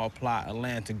a small plot of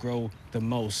land to grow the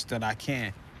most that I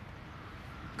can.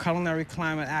 Culinary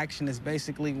climate action is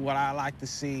basically what I like to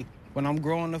see when I'm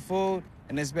growing the food,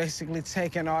 and it's basically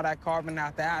taking all that carbon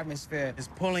out the atmosphere. It's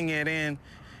pulling it in,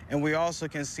 and we also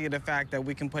can see the fact that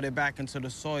we can put it back into the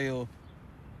soil.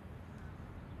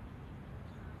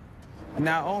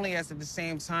 Not only as at the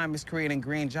same time it's creating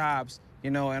green jobs,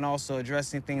 and also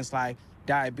addressing things like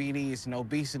diabetes and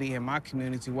obesity in my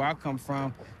community where I come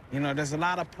from. There's a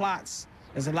lot of plots,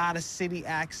 there's a lot of city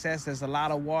access, there's a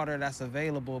lot of water that's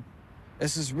available.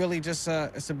 This is really just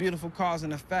it's a beautiful cause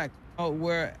and effect.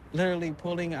 We're literally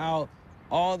pulling out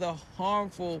all the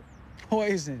harmful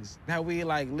poisons that we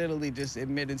literally just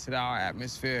emit into our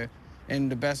atmosphere.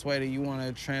 And the best way that you want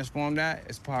to transform that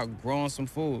is by growing some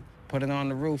food, put it on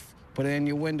the roof, put it in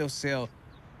your windowsill.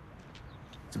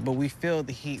 But we feel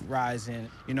the heat rising.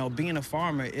 Being a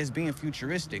farmer is being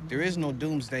futuristic. There is no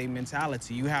doomsday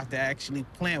mentality. You have to actually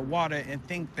plant water and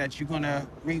think that you're gonna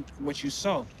reap what you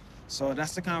sow. So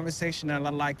that's the conversation that I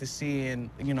like to see. And,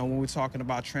 when we're talking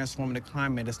about transforming the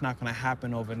climate, it's not gonna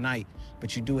happen overnight,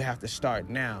 but you do have to start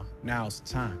now. Now's the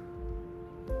time.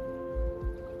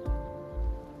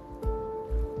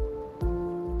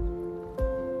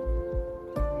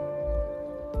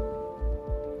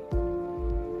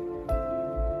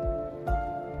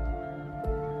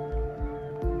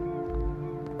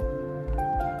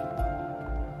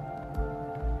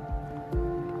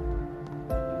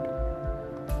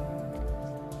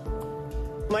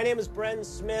 My name is Bren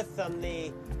Smith. I'm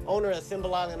the owner of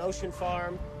Thimble Island Ocean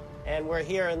Farm, and we're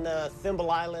here in the Thimble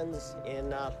Islands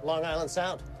in Long Island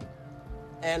Sound.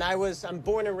 And I'm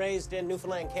born and raised in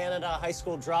Newfoundland, Canada, high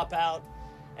school dropout,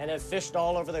 and have fished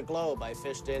all over the globe. I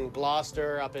fished in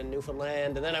Gloucester, up in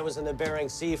Newfoundland, and then I was in the Bering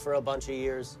Sea for a bunch of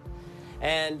years.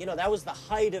 And, that was the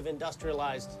height of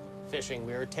industrialized fishing.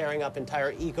 We were tearing up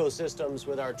entire ecosystems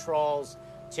with our trawls,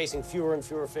 chasing fewer and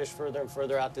fewer fish further and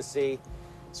further out to sea.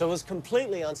 So it was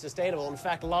completely unsustainable. In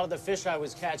fact, a lot of the fish I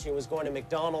was catching was going to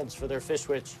McDonald's for their fish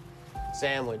witch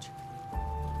sandwich.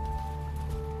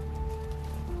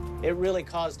 it really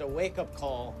caused a wake-up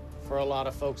call for a lot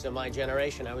of folks in my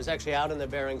generation. I was actually out in the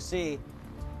Bering Sea,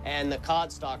 and the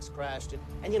cod stocks crashed.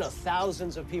 And, you know,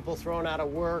 thousands of people thrown out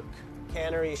of work,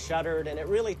 canneries shuttered, and it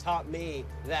really taught me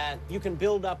that you can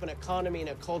build up an economy and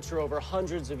a culture over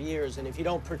hundreds of years, and if you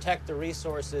don't protect the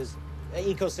resources, an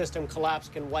ecosystem collapse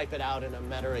can wipe it out in a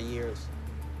matter of years.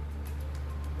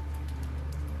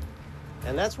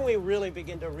 And that's when we really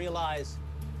begin to realize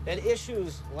that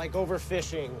issues like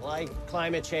overfishing, like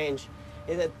climate change,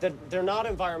 that they're not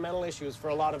environmental issues for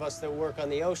a lot of us that work on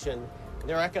the ocean.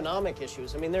 They're economic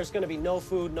issues. I mean, there's going to be no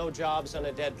food, no jobs on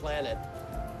a dead planet.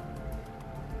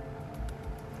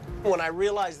 When I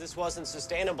realized this wasn't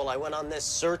sustainable, I went on this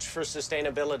search for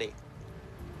sustainability.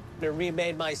 I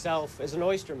remade myself as an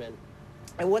oysterman.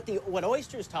 And what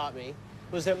oysters taught me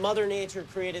was that Mother Nature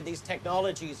created these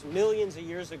technologies millions of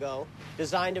years ago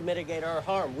designed to mitigate our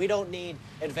harm. We don't need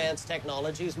advanced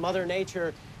technologies. Mother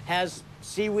Nature has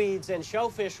seaweeds and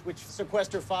shellfish which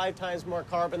sequester 5 times more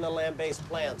carbon than land-based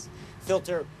plants,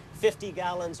 filter 50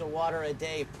 gallons of water a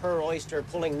day per oyster,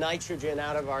 pulling nitrogen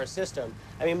out of our system.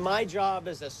 I mean, my job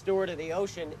as a steward of the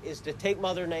ocean is to take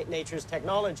Mother Nature's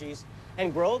technologies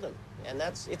and grow them. And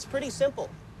it's pretty simple.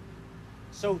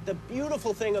 So the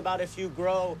beautiful thing about if you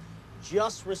grow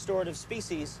just restorative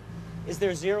species is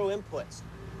there's zero inputs.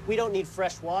 We don't need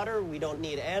fresh water, we don't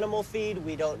need animal feed,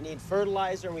 we don't need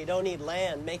fertilizer, and we don't need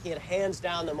land, making it hands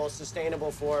down the most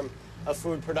sustainable form of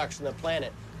food production on the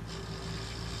planet.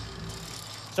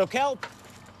 So kelp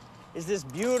is this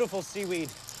beautiful seaweed.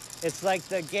 It's like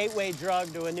the gateway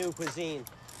drug to a new cuisine.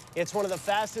 It's one of the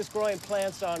fastest growing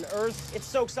plants on Earth. It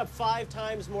soaks up 5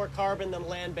 times more carbon than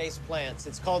land-based plants.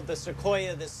 It's called the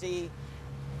sequoia of the sea.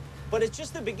 But it's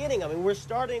just the beginning. I mean, we're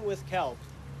starting with kelp,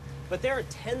 but there are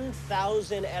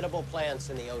 10,000 edible plants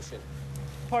in the ocean.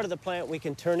 Part of the plant we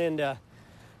can turn into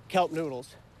kelp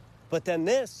noodles. But then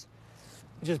this,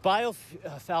 which is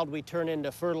biofouling, we turn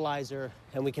into fertilizer,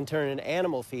 and we can turn into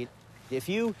animal feed. If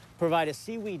you provide a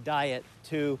seaweed diet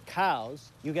to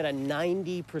cows, you get a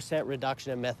 90%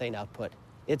 reduction in methane output.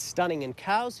 It's stunning, and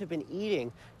cows,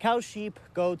 sheep,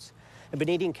 goats, have been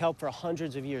eating kelp for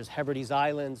hundreds of years. Hebrides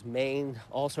Islands, Maine,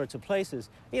 all sorts of places.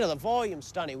 You know, the volume's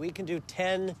stunning. We can do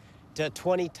 10 to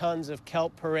 20 tons of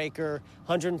kelp per acre,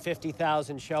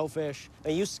 150,000 shellfish.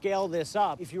 Now, you scale this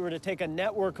up. If you were to take a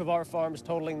network of our farms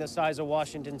totaling the size of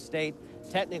Washington State,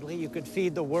 technically you could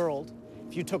feed the world.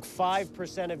 If you took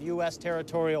 5% of U.S.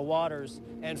 territorial waters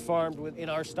and farmed in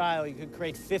our style, you could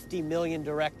create 50 million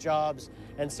direct jobs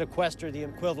and sequester the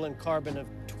equivalent carbon of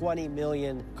 20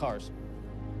 million cars.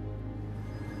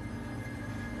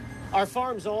 Our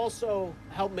farms also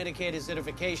help mitigate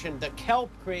acidification. The kelp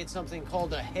creates something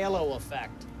called a halo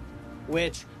effect,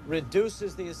 which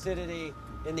reduces the acidity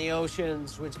in the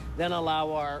oceans, which then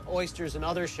allow our oysters and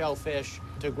other shellfish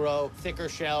to grow thicker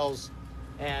shells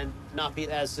and not be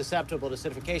as susceptible to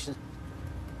acidification.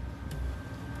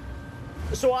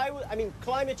 So I mean,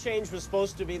 climate change was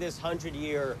supposed to be this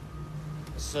 100-year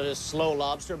sort of slow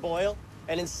lobster boil.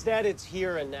 And instead, it's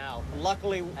here and now.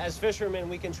 Luckily, as fishermen,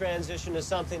 we can transition to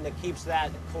something that keeps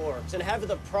that core and have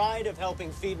the pride of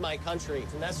helping feed my country.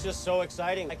 And that's just so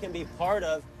exciting. I can be part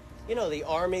of, you know, the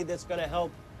army that's going to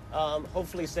help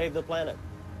hopefully save the planet.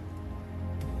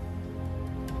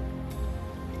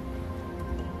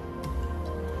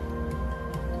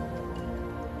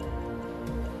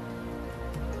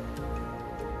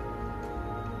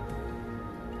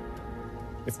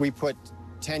 If we put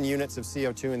 10 units of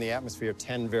CO2 in the atmosphere,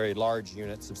 10 very large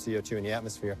units of CO2 in the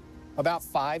atmosphere, about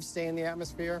 5 stay in the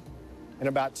atmosphere, and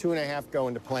about 2.5 go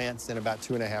into plants, and about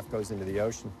 2.5 goes into the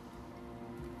ocean.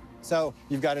 So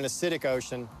you've got an acidic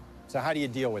ocean, so how do you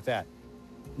deal with that?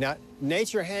 Now,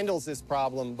 nature handles this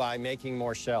problem by making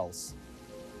more shells,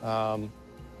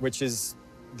 which is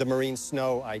the marine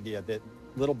snow idea, that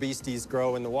little beasties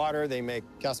grow in the water, they make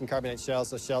calcium carbonate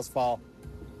shells, those shells fall.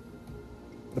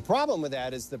 The problem with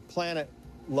that is the planet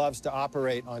loves to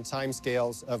operate on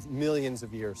timescales of millions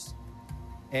of years,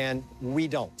 and we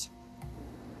don't.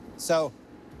 So,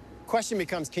 question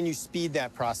becomes, can you speed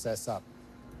that process up?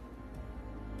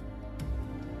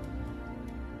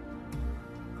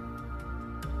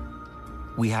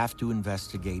 We have to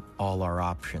investigate all our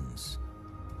options.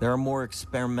 There are more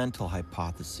experimental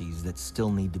hypotheses that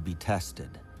still need to be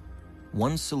tested.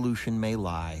 One solution may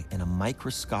lie in a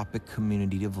microscopic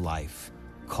community of life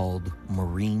called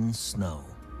marine snow.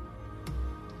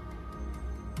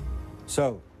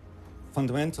 So,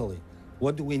 fundamentally,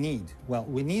 what do we need? Well,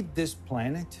 we need this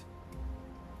planet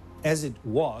as it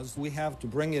was. We have to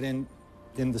bring it in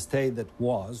the state that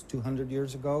was 200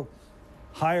 years ago.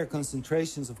 Higher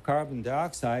concentrations of carbon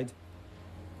dioxide,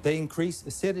 they increase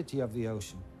acidity of the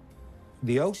ocean.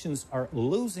 The oceans are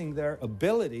losing their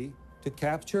ability to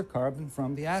capture carbon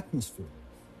from the atmosphere.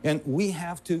 And we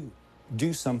have to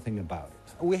do something about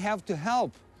it. We have to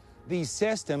help these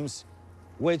systems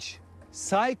which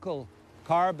cycle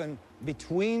carbon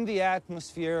between the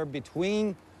atmosphere,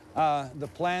 between the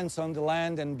plants on the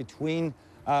land, and between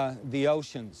the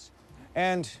oceans.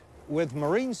 And with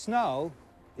marine snow,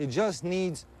 it just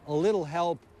needs a little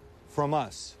help from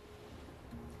us.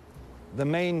 The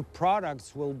main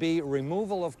products will be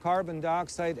removal of carbon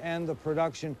dioxide and the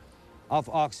production of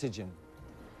oxygen.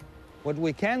 What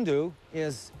we can do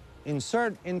is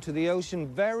insert into the ocean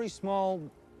very small,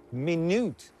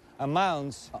 minute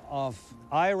amounts of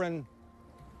iron,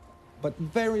 but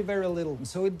very, very little.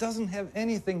 So it doesn't have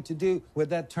anything to do with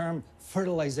that term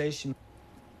fertilization.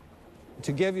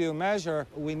 To give you a measure,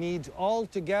 we need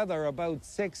altogether about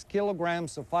 6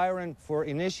 kilograms of iron for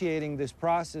initiating this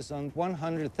process on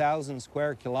 100,000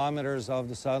 square kilometers of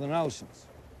the southern oceans.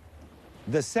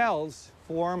 The cells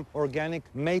form organic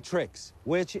matrix,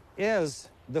 which is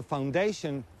the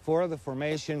foundation for the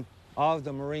formation of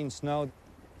the marine snow.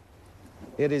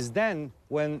 It is then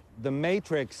when the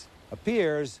matrix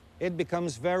appears, it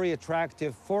becomes very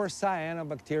attractive for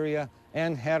cyanobacteria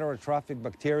and heterotrophic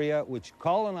bacteria, which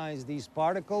colonize these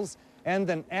particles and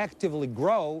then actively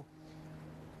grow.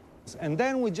 And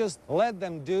then we just let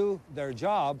them do their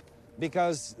job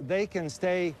because they can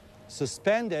stay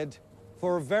suspended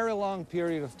for a very long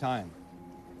period of time.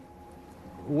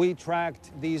 We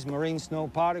tracked these marine snow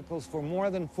particles for more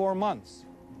than 4 months.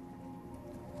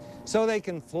 So they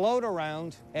can float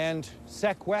around and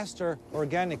sequester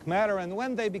organic matter, and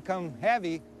when they become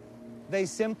heavy, they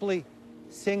simply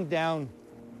sink down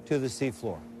to the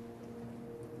seafloor.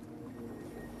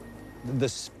 The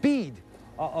speed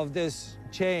of this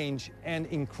change and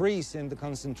increase in the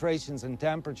concentrations and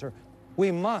temperature,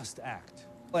 we must act,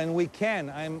 and we can.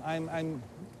 I'm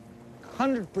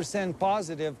 100%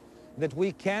 positive that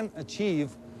we can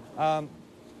achieve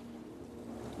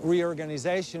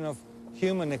reorganization of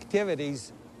human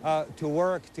activities to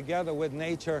work together with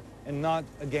nature and not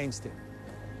against it.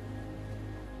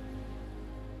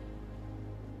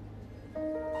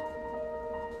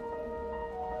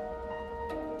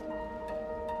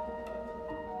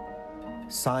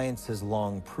 Science has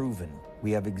long proven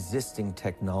we have existing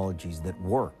technologies that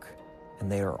work, and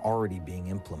they are already being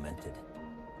implemented.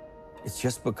 It's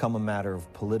just become a matter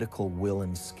of political will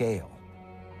and scale.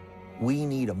 We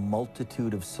need a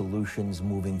multitude of solutions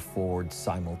moving forward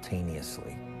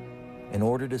simultaneously. In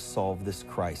order to solve this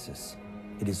crisis,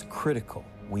 it is critical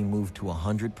we move to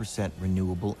 100%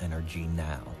 renewable energy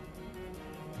now.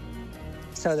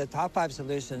 So the top 5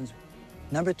 solutions,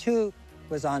 number 2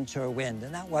 was onshore wind,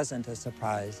 and that wasn't a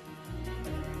surprise.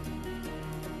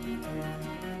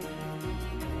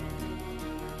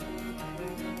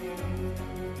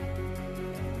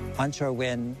 Onshore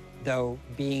wind, though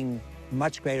being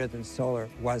much greater than solar,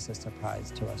 was a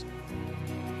surprise to us.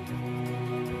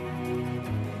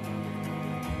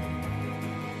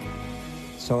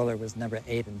 Solar was number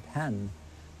 8 and 10,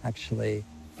 actually.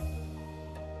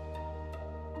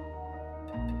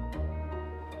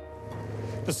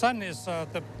 The sun is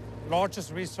the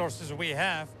largest resources we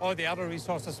have. All the other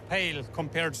resources pale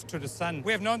compared to the sun.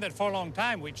 We have known that for a long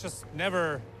time. We just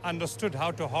never understood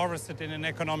how to harvest it in an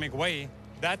economic way.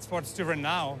 That's what's different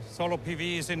now. Solar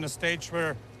PV is in a stage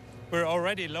where we're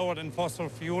already lower than fossil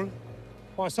fuel.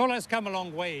 Well, solar has come a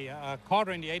long way.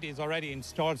 Carter in the 80s already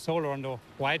installed solar on the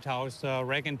White House.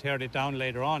 Reagan teared it down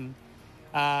later on.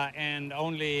 And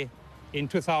only in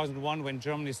 2001, when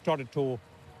Germany started to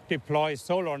deploy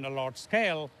solar on a large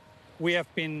scale, we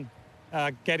have been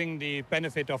getting the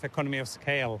benefit of economy of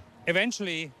scale.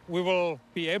 Eventually, we will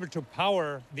be able to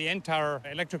power the entire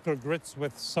electrical grids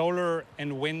with solar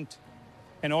and wind.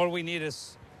 And all we need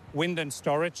is wind and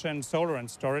storage and solar and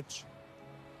storage.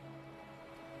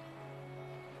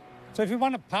 So if you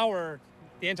want to power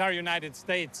the entire United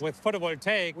States with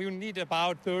photovoltaic, we need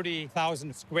about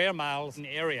 30,000 square miles in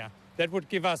area. That would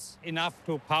give us enough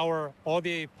to power all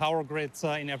the power grids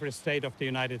in every state of the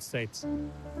United States.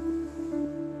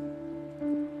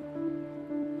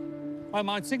 Well,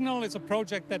 Mount Signal is a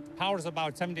project that powers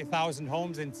about 70,000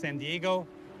 homes in San Diego.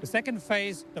 The second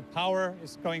phase, the power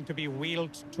is going to be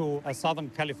wheeled to Southern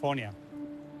California.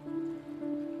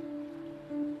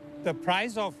 The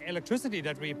price of electricity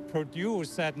that we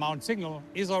produce at Mount Signal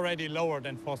is already lower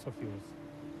than fossil fuels.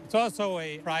 It's also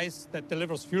a price that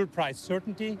delivers fuel price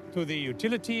certainty to the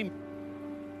utility.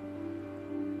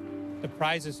 The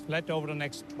price is flat over the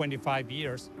next 25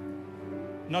 years.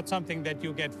 Not something that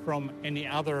you get from any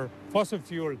other fossil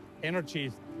fuel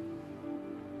energy.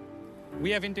 We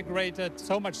have integrated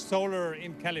so much solar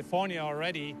in California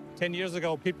already. 10 years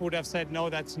ago, people would have said, no,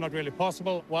 that's not really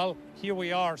possible. Well, here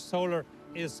we are. Solar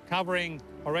is covering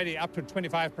already up to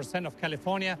 25% of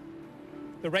California.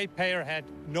 The ratepayer had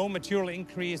no material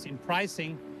increase in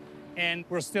pricing, and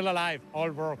we're still alive.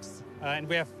 All works. And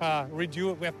we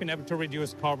have been able to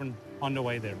reduce carbon on the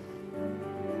way there.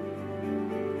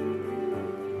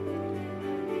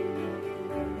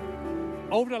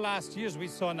 Over the last years, we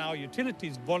saw now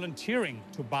utilities volunteering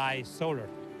to buy solar.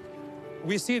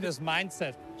 We see this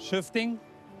mindset shifting.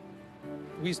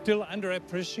 We still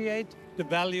underappreciate the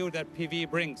value that PV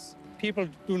brings. People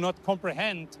do not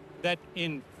comprehend that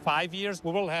in 5 years,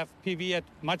 we will have PV at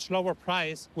much lower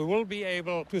price. We will be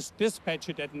able to dispatch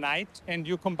it at night, and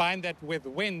you combine that with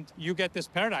wind, you get this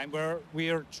paradigm where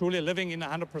we are truly living in a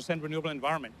 100% renewable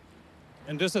environment.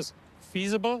 And this is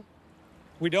feasible.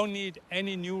 We don't need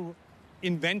any new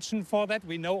invention for that.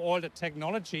 We know all the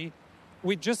technology.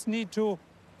 We just need to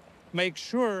make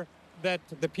sure that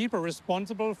the people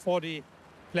responsible for the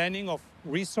planning of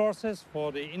resources,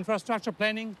 for the infrastructure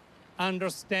planning,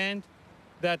 understand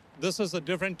that this is a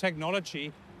different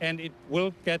technology and it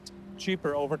will get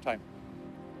cheaper over time.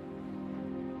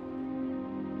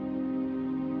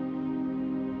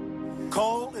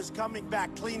 Coal is coming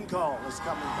back. Clean coal is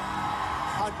coming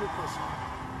back. 100%.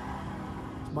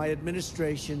 My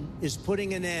administration is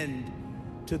putting an end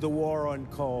to the war on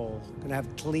coal. We're gonna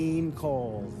have clean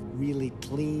coal, really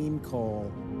clean coal.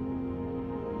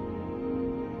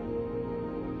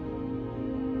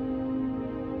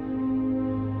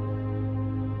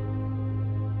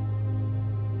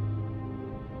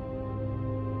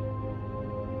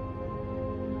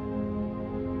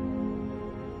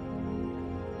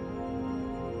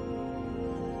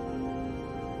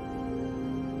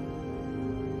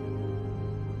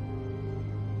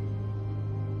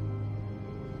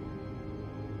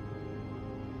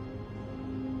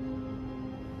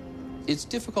 It's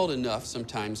difficult enough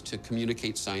sometimes to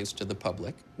communicate science to the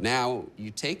public. Now you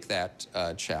take that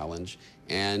challenge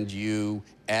and you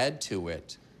add to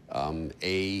it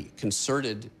a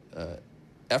concerted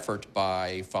effort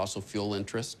by fossil fuel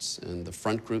interests and the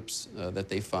front groups that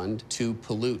they fund to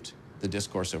pollute the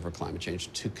discourse over climate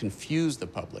change, to confuse the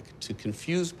public, to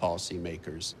confuse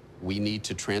policymakers. We need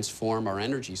to transform our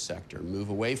energy sector, move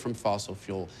away from fossil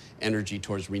fuel energy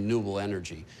towards renewable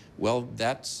energy. Well,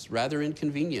 that's rather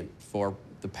inconvenient for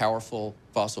the powerful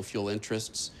fossil fuel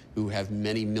interests who have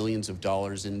many millions of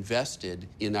dollars invested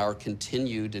in our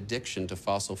continued addiction to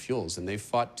fossil fuels. And they've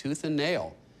fought tooth and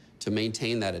nail to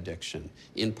maintain that addiction,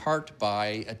 in part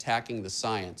by attacking the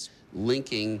science,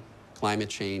 linking climate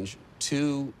change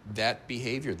to that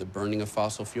behavior, the burning of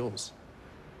fossil fuels.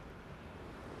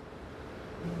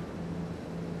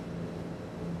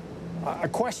 A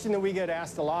question that we get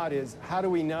asked a lot is, how do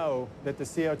we know that the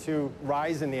CO2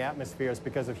 rise in the atmosphere is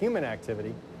because of human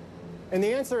activity? And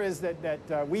the answer is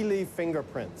that we leave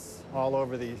fingerprints all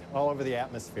over the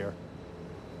atmosphere.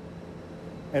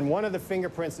 And one of the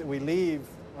fingerprints that we leave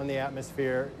on the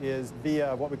atmosphere is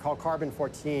via what we call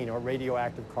carbon-14, or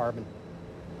radioactive carbon.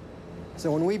 So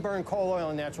when we burn coal, oil,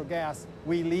 and natural gas,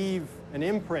 we leave an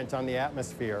imprint on the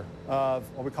atmosphere of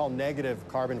what we call negative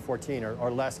carbon-14,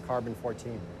 or less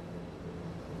carbon-14.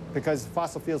 Because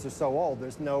fossil fuels are so old,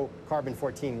 there's no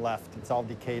carbon-14 left. It's all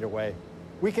decayed away.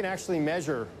 We can actually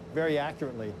measure very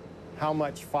accurately how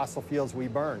much fossil fuels we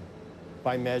burn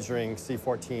by measuring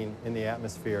C14 in the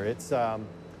atmosphere.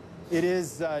 It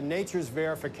is nature's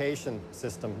verification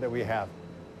system that we have.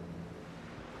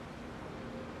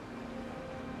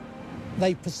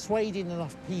 They persuaded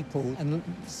enough people and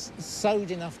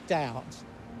sowed enough doubt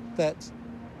that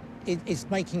it's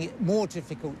making it more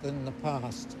difficult than in the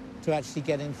past to actually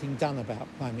get anything done about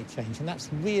climate change. And that's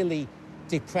really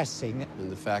depressing.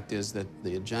 And the fact is that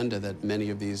the agenda that many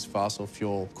of these fossil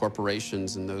fuel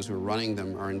corporations and those who are running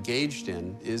them are engaged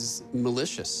in is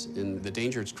malicious in the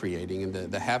danger it's creating and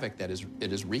the havoc that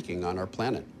it is wreaking on our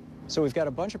planet. So we've got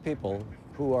a bunch of people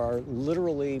who are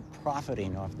literally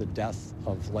profiting off the death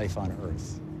of life on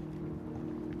Earth.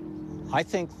 I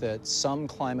think that some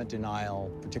climate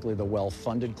denial, particularly the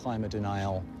well-funded climate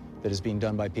denial that is being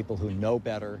done by people who know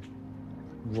better,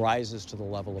 rises to the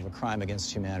level of a crime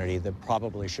against humanity that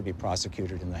probably should be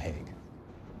prosecuted in The Hague.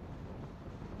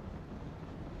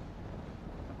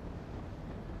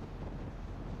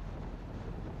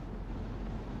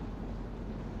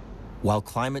 While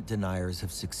climate deniers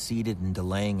have succeeded in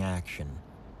delaying action,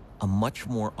 a much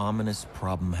more ominous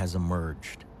problem has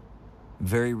emerged.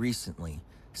 Very recently,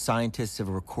 scientists have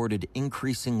recorded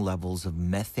increasing levels of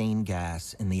methane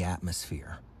gas in the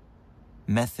atmosphere.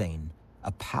 Methane,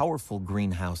 a powerful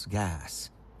greenhouse gas,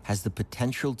 has the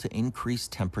potential to increase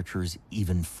temperatures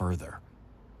even further.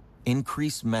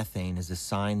 Increased methane is a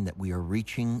sign that we are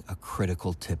reaching a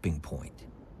critical tipping point.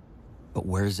 But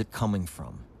where is it coming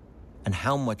from? And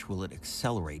how much will it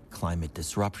accelerate climate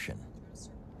disruption?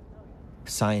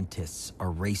 Scientists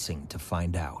are racing to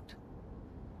find out.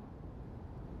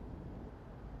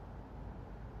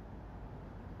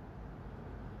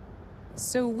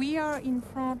 So we are in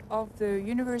front of the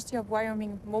University of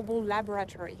Wyoming mobile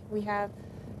laboratory. We have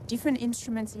different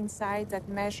instruments inside that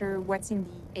measure what's in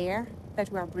the air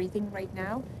that we are breathing right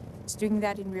now. It's doing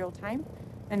that in real time.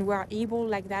 And we are able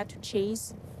like that to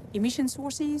chase emission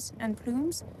sources and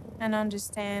plumes and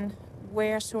understand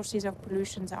where sources of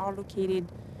pollutions are located,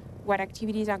 what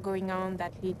activities are going on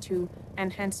that lead to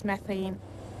enhanced methane.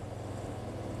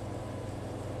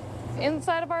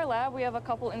 Inside of our lab, we have a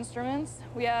couple instruments.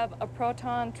 We have a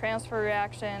proton transfer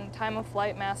reaction time of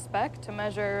flight mass spec to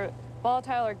measure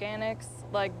volatile organics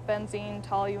like benzene,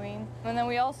 toluene. And then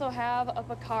we also have a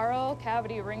Picaro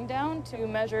cavity ring down to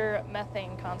measure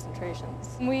methane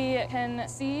concentrations. We can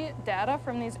see data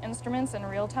from these instruments in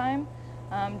real time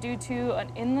due to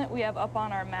an inlet we have up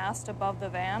on our mast above the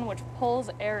van, which pulls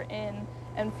air in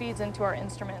and feeds into our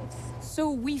instruments.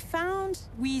 So we found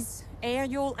with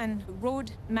aerial and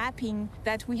road mapping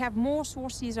that we have more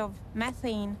sources of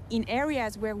methane in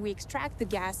areas where we extract the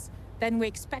gas than we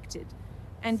expected.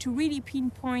 And to really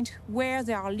pinpoint where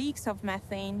there are leaks of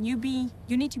methane, you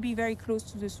need to be very close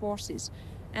to the sources.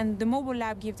 And the mobile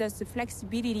lab gives us the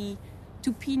flexibility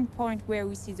to pinpoint where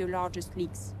we see the largest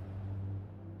leaks.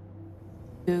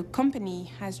 The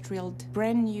company has drilled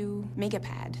brand new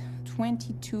megapad,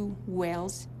 22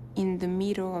 wells in the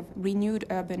middle of renewed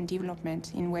urban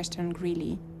development in western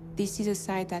Greeley. This is a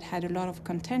site that had a lot of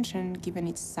contention given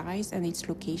its size and its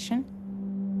location.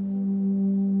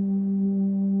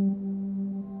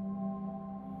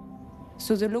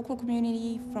 So the local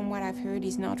community, from what I've heard,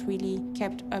 is not really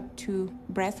kept up to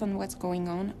breath on what's going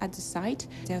on at the site.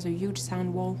 There's a huge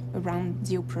sound wall around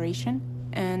the operation.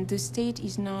 And the state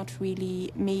is not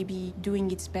really maybe doing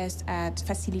its best at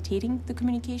facilitating the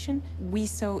communication. We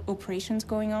saw operations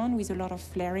going on with a lot of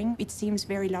flaring. It seems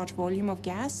very large volume of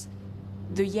gas.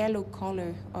 The yellow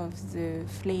color of the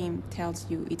flame tells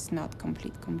you it's not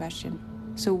complete combustion.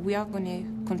 So we are going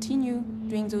to continue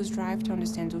doing those drives to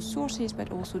understand those sources,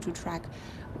 but also to track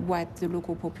what the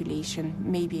local population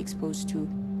may be exposed to.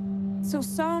 So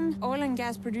some oil and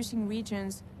gas producing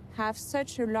regions have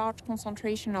such a large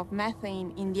concentration of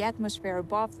methane in the atmosphere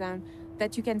above them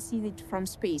that you can see it from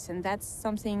space. And that's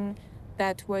something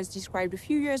that was described a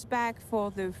few years back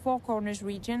for the Four Corners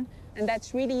region. And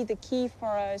that's really the key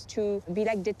for us to be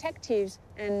like detectives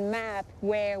and map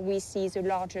where we see the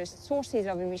largest sources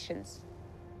of emissions.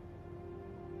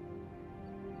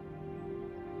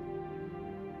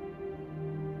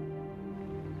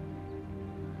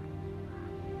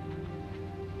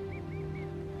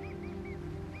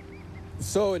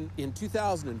 So in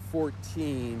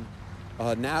 2014,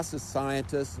 NASA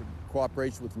scientists, in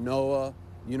cooperation with NOAA,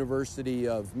 University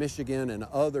of Michigan, and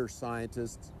other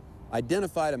scientists,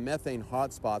 identified a methane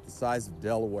hotspot the size of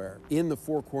Delaware in the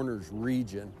Four Corners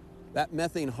region. That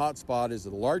methane hotspot is the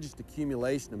largest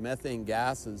accumulation of methane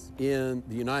gases in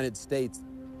the United States.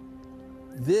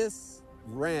 This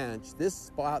ranch, this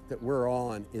spot that we're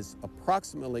on, is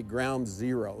approximately ground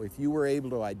zero. If you were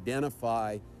able to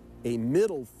identify a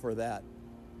middle for that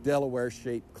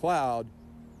Delaware-shaped cloud,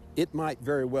 it might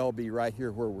very well be right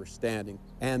here where we're standing.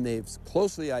 And they've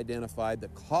closely identified the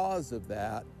cause of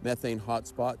that methane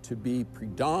hotspot to be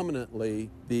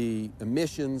predominantly the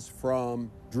emissions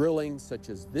from drilling, such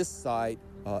as this site,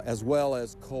 as well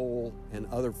as coal and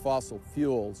other fossil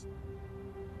fuels.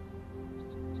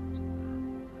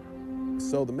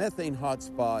 So the methane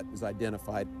hotspot is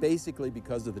identified basically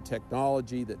because of the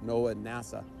technology that NOAA and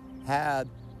NASA had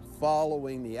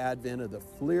following the advent of the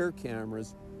FLIR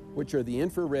cameras, which are the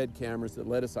infrared cameras that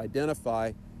let us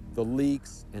identify the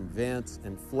leaks and vents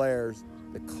and flares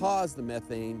that cause the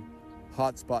methane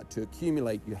hotspot to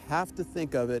accumulate. You have to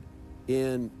think of it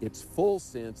in its full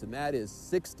sense, and that is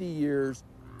 60 years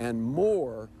and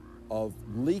more of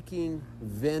leaking,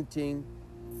 venting,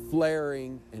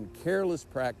 flaring, and careless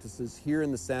practices here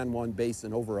in the San Juan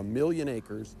Basin, over 1 million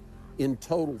acres, in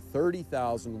total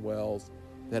 30,000 wells,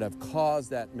 that have caused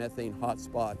that methane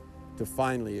hotspot to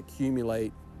finally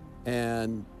accumulate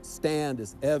and stand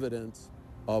as evidence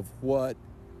of what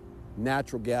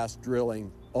natural gas drilling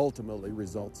ultimately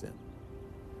results in.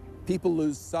 People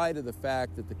lose sight of the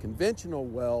fact that the conventional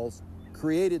wells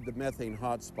created the methane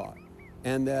hotspot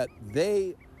and that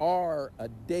they are a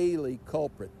daily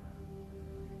culprit.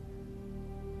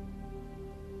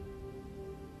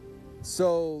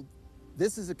 So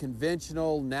this is a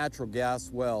conventional natural gas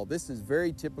well. This is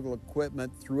very typical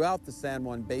equipment throughout the San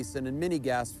Juan Basin and many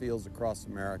gas fields across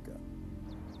America.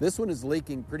 This one is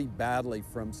leaking pretty badly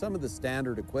from some of the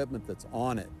standard equipment that's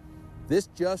on it. This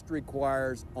just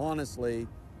requires, honestly,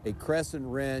 a crescent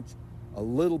wrench, a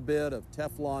little bit of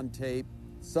Teflon tape.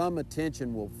 Some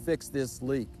attention will fix this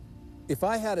leak. If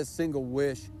I had a single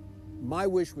wish, my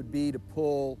wish would be to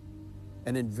pull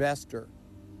an investor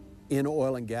in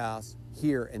oil and gas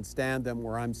here and stand them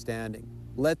where I'm standing.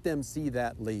 Let them see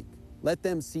that leak. Let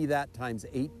them see that times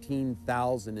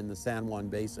 18,000 in the San Juan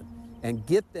Basin and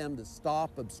get them to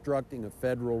stop obstructing a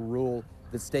federal rule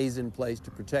that stays in place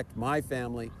to protect my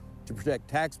family, to protect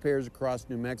taxpayers across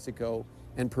New Mexico,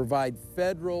 and provide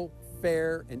federal,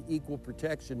 fair, and equal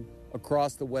protection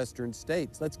across the western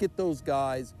states. Let's get those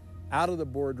guys out of the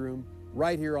boardroom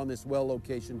right here on this well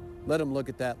location. Let them look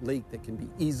at that leak that can be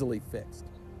easily fixed.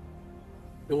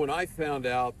 And when I found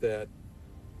out that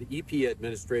the EPA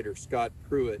Administrator, Scott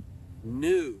Pruitt,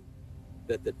 knew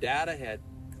that the data had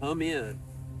come in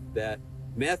that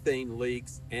methane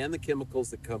leaks and the chemicals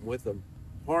that come with them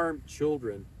harm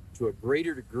children to a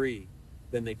greater degree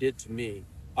than they did to me,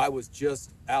 I was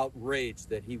just outraged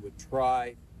that he would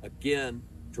try again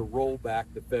to roll back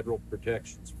the federal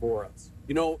protections for us.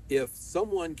 You know, if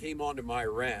someone came onto my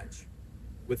ranch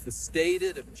with the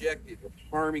stated objective of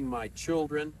harming my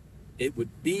children, it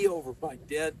would be over my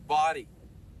dead body.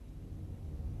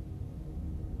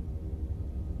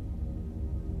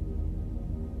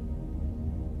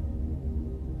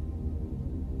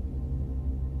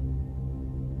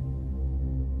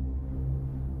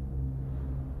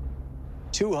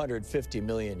 $250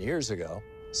 million years ago,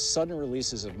 sudden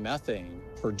releases of methane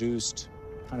produced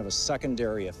kind of a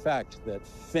secondary effect that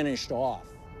finished off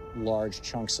large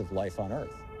chunks of life on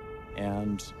Earth.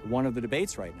 And one of the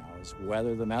debates right now is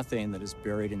whether the methane that is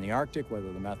buried in the Arctic,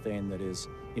 whether the methane that is,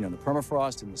 in the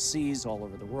permafrost, in the seas all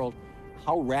over the world,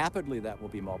 how rapidly that will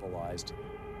be mobilized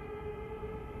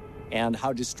and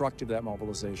how destructive that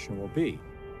mobilization will be.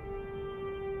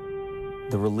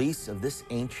 The release of this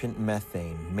ancient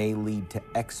methane may lead to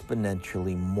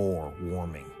exponentially more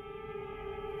warming.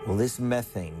 Will this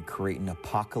methane create an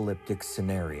apocalyptic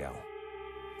scenario?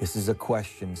 This is a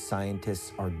question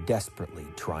scientists are desperately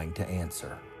trying to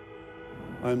answer.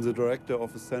 I'm the director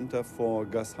of the Center for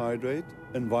Gas Hydrate,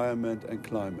 Environment and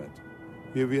Climate.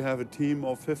 Here we have a team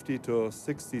of 50 to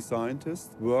 60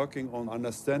 scientists working on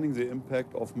understanding the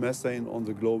impact of methane on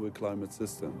the global climate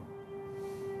system.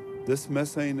 This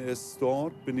methane is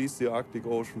stored beneath the Arctic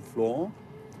Ocean floor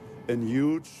in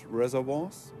huge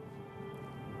reservoirs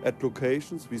at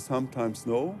locations we sometimes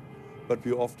know, but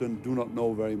we often do not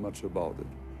know very much about it.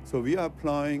 So we are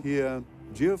applying here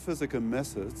geophysical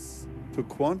methods to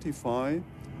quantify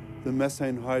the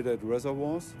methane hydrate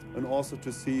reservoirs and also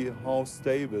to see how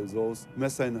stable those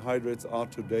methane hydrates are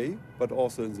today, but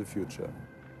also in the future.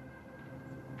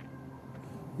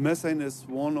 Methane is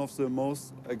one of the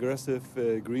most aggressive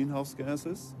greenhouse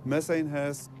gases. Methane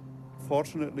has,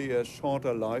 fortunately, a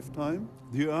shorter lifetime.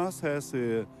 The Earth has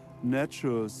a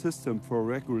natural system for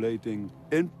regulating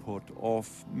input of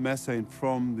methane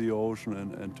from the ocean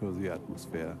and into the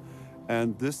atmosphere.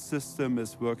 And this system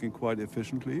is working quite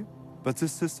efficiently. But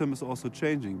this system is also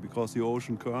changing because the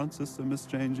ocean current system is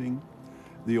changing,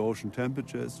 the ocean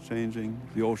temperature is changing,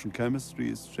 the ocean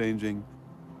chemistry is changing.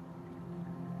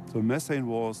 So methane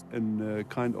was in a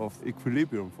kind of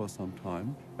equilibrium for some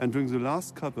time. And during the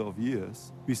last couple of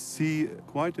years, we see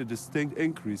quite a distinct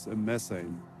increase in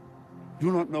methane.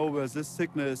 Do not know where this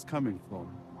signal is coming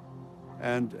from.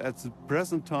 And at the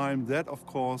present time, that, of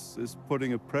course, is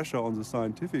putting a pressure on the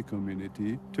scientific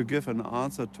community to give an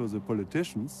answer to the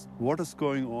politicians. What is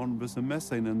going on with the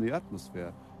methane in the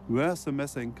atmosphere? Where is the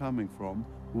methane coming from?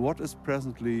 What is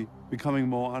presently becoming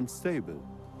more unstable?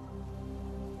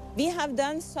 We have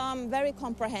done some very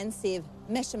comprehensive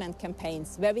measurement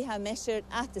campaigns where we have measured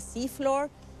at the seafloor,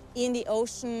 in the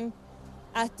ocean,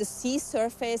 at the sea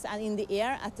surface and in the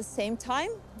air at the same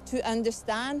time to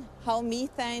understand how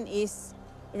methane is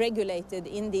regulated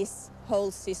in this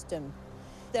whole system.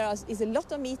 There is a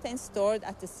lot of methane stored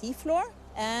at the seafloor,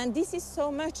 and this is so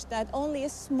much that only a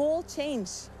small change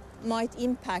might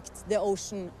impact the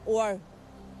ocean or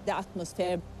the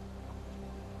atmosphere.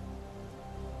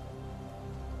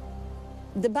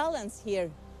 The balance here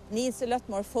needs a lot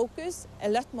more focus, a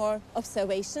lot more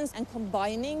observations, and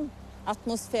combining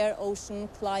atmosphere, ocean,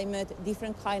 climate,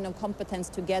 different kind of competence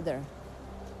together.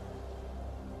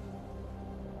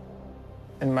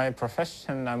 In my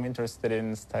profession, I'm interested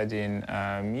in studying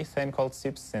methane cold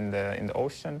seeps in the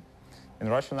ocean, in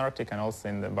the Russian Arctic, and also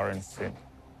in the Barents Sea.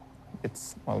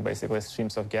 It's, well, basically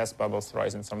streams of gas bubbles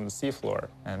rising from the seafloor.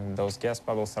 And those gas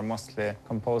bubbles are mostly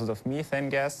composed of methane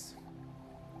gas.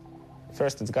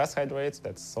 First, it's gas hydrates,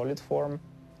 that's solid form.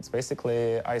 It's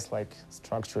basically ice-like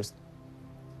structures.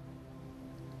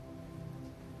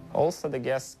 Also, the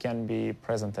gas can be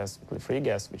present as free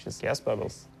gas, which is gas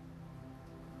bubbles.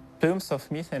 Plumes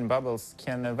of methane bubbles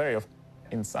can vary.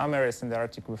 In some areas in the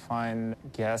Arctic, we find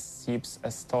gas seeps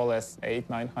as tall as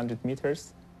 800-900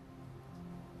 meters.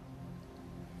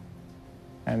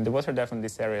 And the water depth in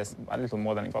these areas a little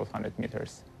more than 1,200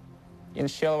 meters. In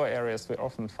shallow areas, we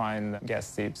often find gas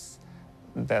seeps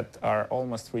that are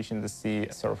almost reaching the sea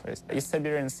surface. East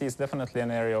Siberian Sea is definitely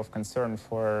an area of concern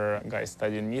for guys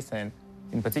studying methane,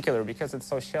 in particular because it's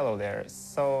so shallow there.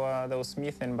 So those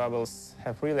methane bubbles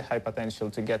have really high potential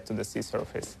to get to the sea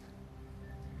surface.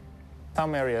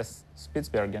 Some areas,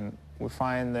 Spitsbergen, we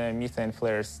find methane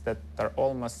flares that are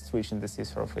almost reaching the sea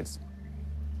surface.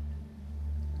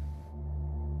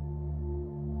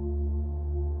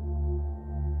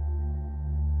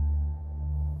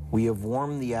 We have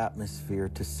warmed the atmosphere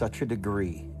to such a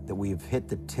degree that we have hit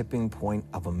the tipping point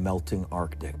of a melting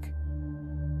Arctic.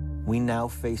 We now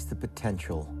face the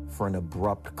potential for an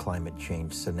abrupt climate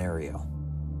change scenario.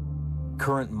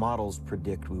 Current models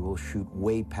predict we will shoot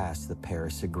way past the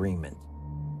Paris Agreement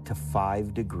to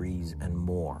 5 degrees and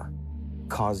more,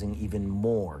 causing even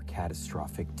more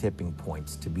catastrophic tipping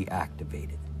points to be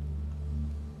activated.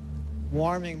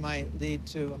 Warming might lead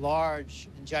to large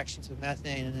injections of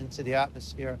methane into the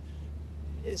atmosphere.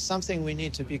 It's something we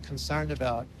need to be concerned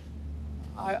about.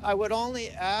 I would only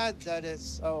add that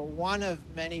it's one of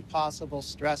many possible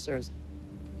stressors.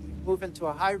 We move into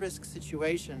a high-risk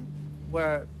situation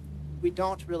where we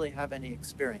don't really have any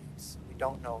experience. We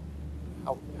don't know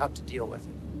how to deal with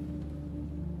it.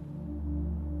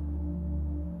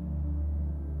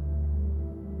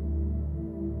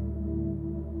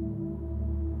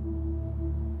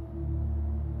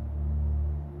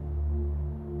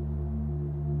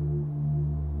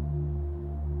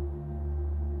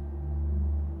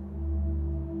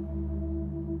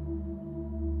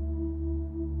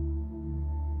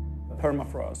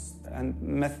 Permafrost and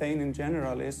methane in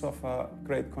general is of a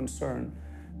great concern.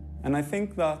 And I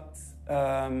think that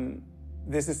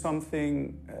this is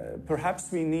something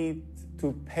perhaps we need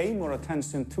to pay more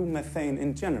attention to methane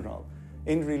in general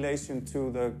in relation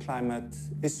to the climate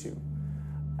issue.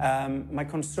 My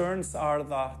concerns are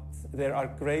that there are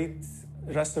great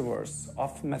reservoirs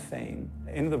of methane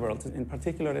in the world, in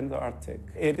particular in the Arctic.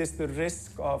 It is the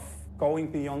risk of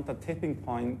going beyond a tipping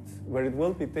point where it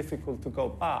will be difficult to go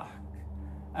back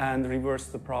and reverse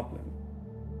the problem.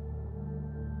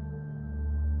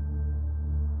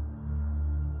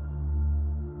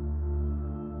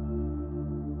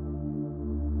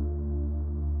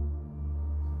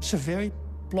 It's a very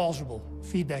plausible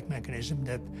feedback mechanism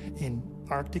that in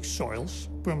Arctic soils,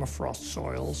 permafrost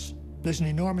soils, there's an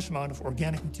enormous amount of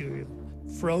organic material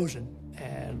frozen,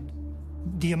 and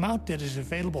the amount that is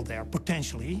available there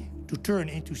potentially to turn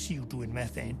into CO2 and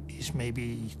methane is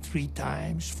maybe 3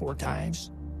 times, 4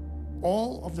 times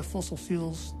all of the fossil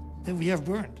fuels that we have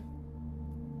burned.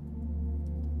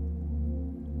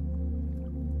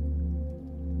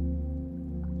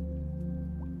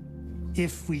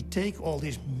 If we take all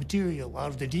this material out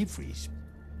of the deep freeze,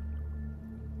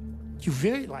 you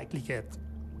very likely get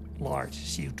large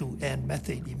CO2 and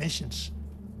methane emissions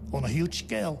on a huge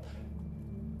scale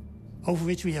over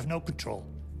which we have no control.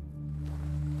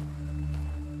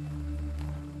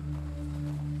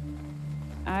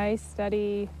 I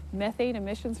study methane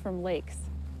emissions from lakes.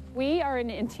 We are in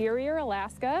interior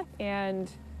Alaska, and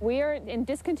we are in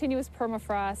discontinuous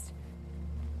permafrost.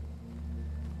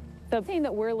 The thing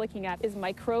that we're looking at is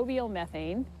microbial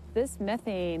methane. This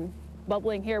methane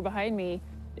bubbling here behind me,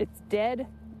 it's dead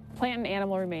plant and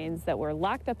animal remains that were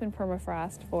locked up in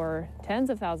permafrost for tens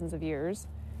of thousands of years.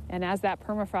 And as that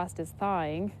permafrost is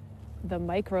thawing, the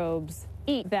microbes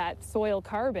eat that soil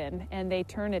carbon and they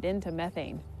turn it into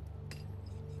methane.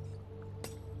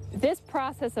 This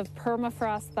process of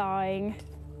permafrost thawing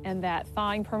and that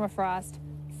thawing permafrost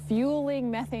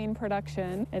fueling methane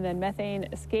production, and then methane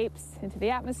escapes into the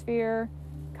atmosphere,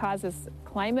 causes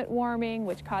climate warming,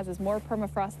 which causes more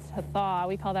permafrost to thaw.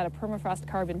 We call that a permafrost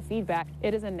carbon feedback.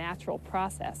 It is a natural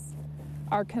process.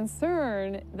 Our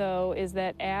concern, though, is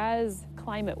that as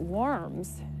climate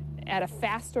warms at a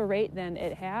faster rate than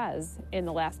it has in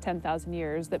the last 10,000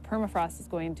 years, that permafrost is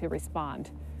going to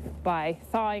respond by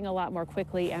thawing a lot more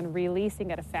quickly and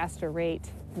releasing at a faster rate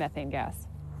methane gas.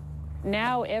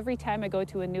 Now, every time I go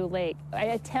to a new lake, I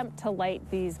attempt to light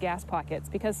these gas pockets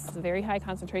because it's a very high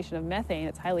concentration of methane.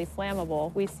 It's highly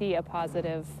flammable. We see a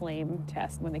positive flame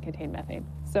test when they contain methane.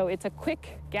 So it's a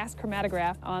quick gas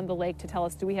chromatograph on the lake to tell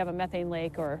us, do we have a methane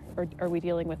lake or are we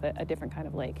dealing with a different kind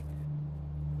of lake?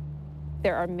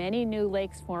 There are many new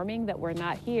lakes forming that were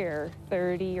not here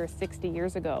 30 or 60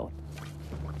 years ago.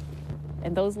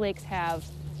 And those lakes have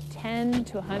 10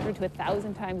 to 100 to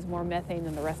 1,000 times more methane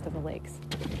than the rest of the lakes.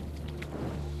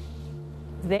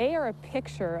 They are a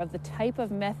picture of the type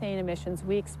of methane emissions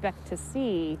we expect to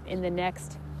see in the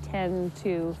next 10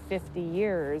 to 50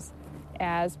 years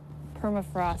as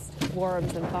permafrost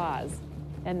warms and thaws,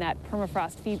 and that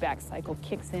permafrost feedback cycle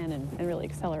kicks in and really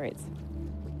accelerates.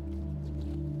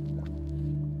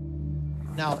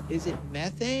 Now, is it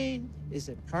methane? Is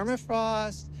it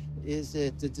permafrost? Is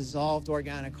it the dissolved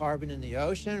organic carbon in the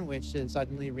ocean, which is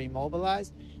suddenly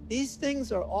remobilized? These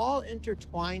things are all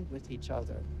intertwined with each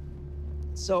other.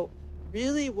 So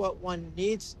really what one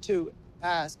needs to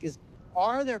ask is,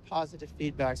 are there positive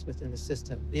feedbacks within the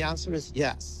system? The answer is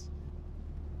yes.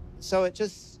 So it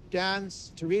just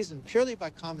stands to reason, purely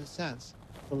by common sense,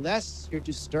 the less you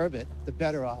disturb it, the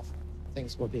better off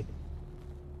things will be.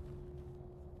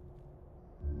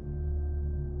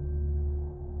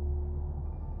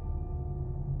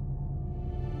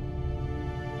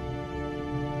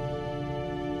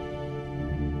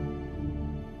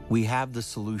 We have the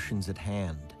solutions at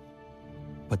hand,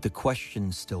 but the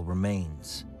question still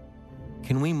remains.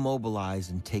 Can we mobilize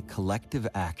and take collective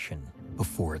action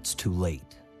before it's too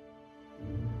late?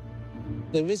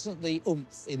 There isn't the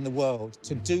oomph in the world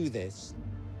to do this.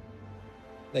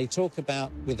 They talk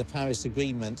about, with the Paris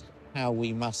Agreement, how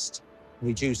we must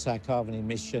reduce our carbon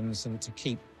emissions and to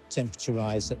keep temperature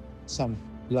rise at some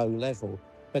low level.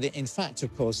 But in fact,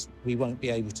 of course, we won't be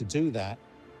able to do that.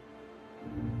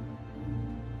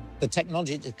 The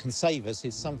technology that can save us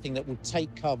is something that will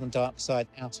take carbon dioxide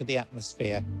out of the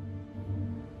atmosphere.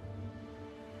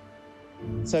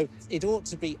 So it ought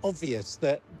to be obvious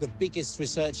that the biggest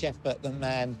research effort that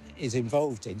man is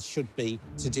involved in should be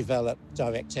to develop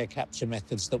direct air capture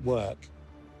methods that work.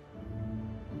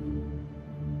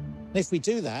 And if we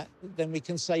do that, then we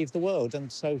can save the world.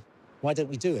 And so why don't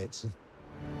we do it?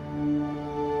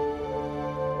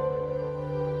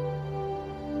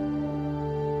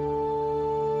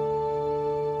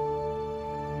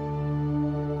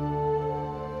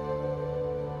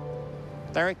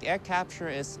 Direct air capture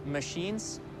is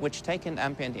machines which take in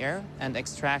ambient air and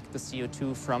extract the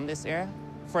CO2 from this air.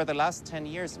 For the last 10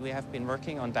 years, we have been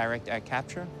working on direct air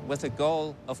capture with the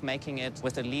goal of making it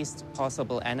with the least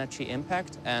possible energy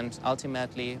impact and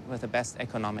ultimately with the best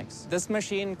economics. This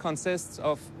machine consists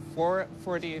of 4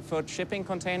 40-foot shipping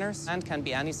containers and can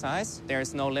be any size. There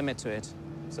is no limit to it.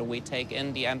 So we take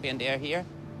in the ambient air here,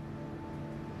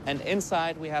 and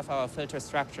inside we have our filter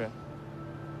structure.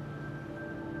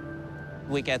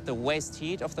 We get the waste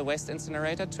heat of the waste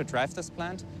incinerator to drive this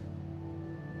plant.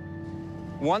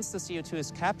 Once the CO2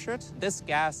 is captured, this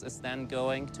gas is then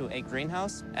going to a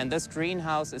greenhouse, and this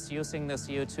greenhouse is using the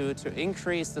CO2 to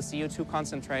increase the CO2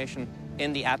 concentration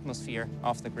in the atmosphere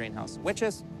of the greenhouse, which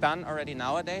is done already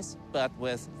nowadays, but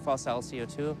with fossil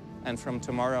CO2, and from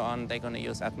tomorrow on, they're going to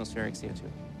use atmospheric CO2.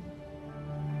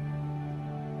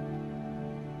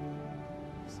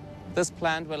 This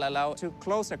plant will allow to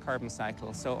close a carbon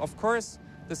cycle. So, of course,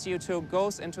 the CO2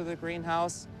 goes into the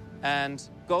greenhouse and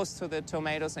goes to the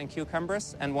tomatoes and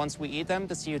cucumbers, and once we eat them,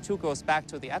 the CO2 goes back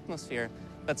to the atmosphere.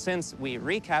 But since we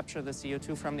recapture the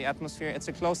CO2 from the atmosphere, it's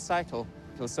a closed cycle.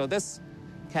 So this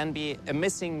can be a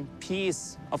missing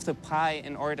piece of the pie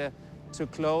in order to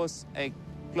close a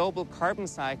global carbon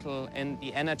cycle in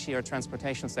the energy or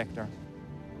transportation sector.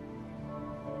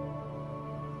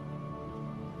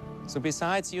 So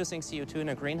besides using CO2 in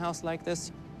a greenhouse like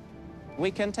this, we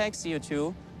can take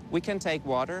CO2, we can take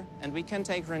water, and we can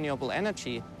take renewable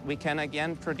energy. We can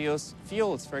again produce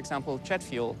fuels, for example, jet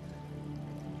fuel.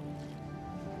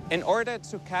 In order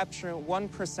to capture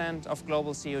 1% of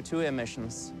global CO2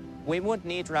 emissions, we would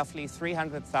need roughly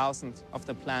 300,000 of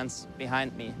the plants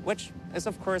behind me, which is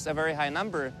of course a very high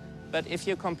number. But if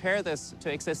you compare this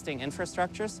to existing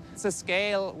infrastructures, it's a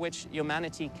scale which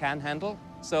humanity can handle.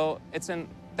 So it's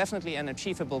definitely an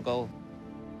achievable goal.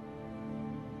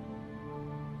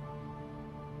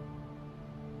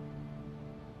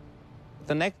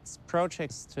 The next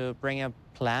project is to bring a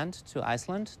plant to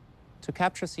Iceland to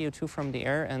capture CO2 from the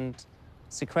air and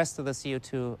sequester the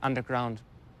CO2 underground.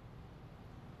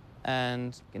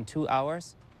 And in 2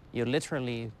 hours, you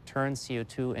literally turn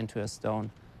CO2 into a stone,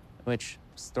 which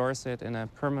stores it in a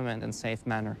permanent and safe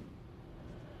manner.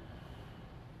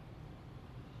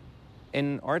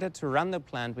 In order to run the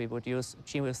plant, we would use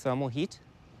geothermal heat.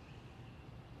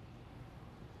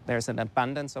 There's an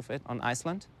abundance of it on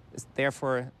Iceland.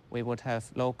 Therefore, we would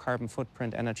have low carbon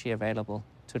footprint energy available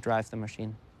to drive the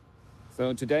machine.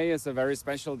 So today is a very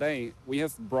special day. We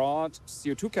have brought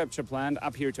CO2 capture plant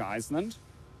up here to Iceland.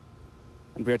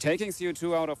 And we are taking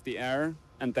CO2 out of the air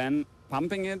and then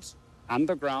pumping it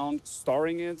underground,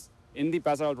 storing it in the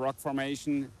basalt rock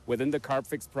formation within the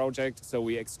Carbfix project. So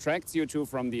we extract CO2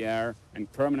 from the air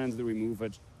and permanently remove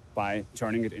it by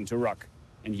turning it into rock.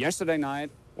 And yesterday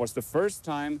night was the first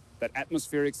time that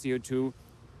atmospheric CO2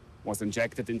 was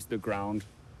injected into the ground.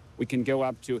 We can go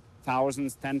up to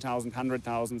thousands, 10,000,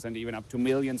 100,000, and even up to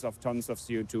millions of tons of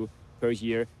CO2 per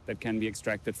year that can be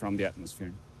extracted from the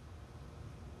atmosphere.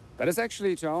 That is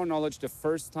actually, to our knowledge, the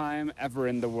first time ever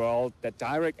in the world that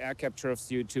direct air capture of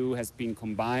CO2 has been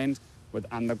combined with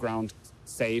underground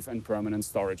safe and permanent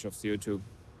storage of CO2.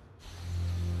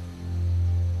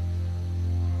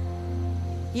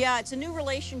 Yeah, it's a new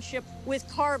relationship with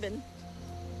carbon.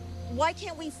 Why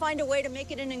can't we find a way to make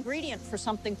it an ingredient for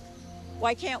something?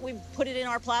 Why can't we put it in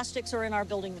our plastics or in our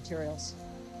building materials?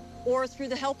 Or through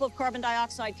the help of carbon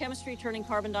dioxide chemistry, turning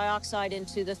carbon dioxide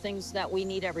into the things that we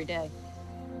need every day.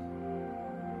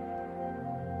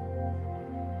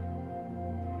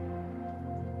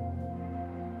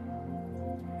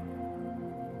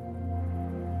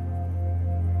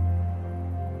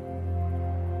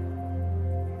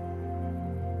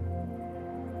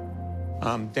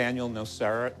 I'm Daniel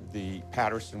Nocera, the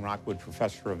Patterson Rockwood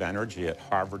Professor of Energy at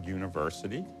Harvard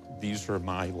University. These are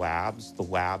my labs, the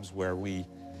labs where we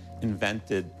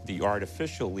invented the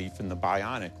artificial leaf and the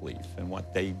bionic leaf. And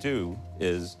what they do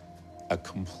is a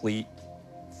complete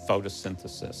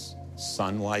photosynthesis,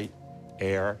 sunlight,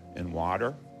 air, and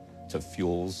water to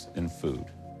fuels and food.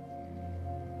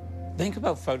 Think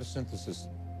about photosynthesis.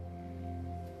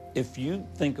 If you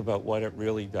think about what it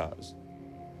really does,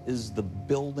 is the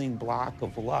building block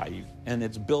of life, and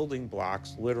its building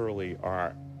blocks literally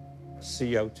are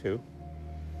CO2,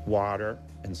 water,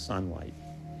 and sunlight.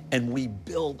 And we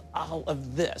build all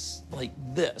of this, like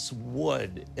this,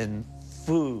 wood and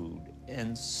food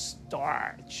and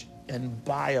starch and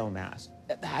biomass.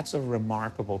 That's a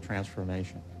remarkable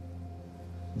transformation.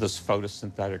 This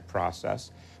photosynthetic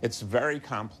process, it's very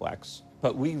complex,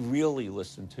 but we really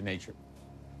listen to nature.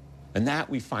 And that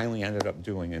we finally ended up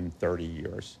doing in 30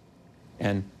 years.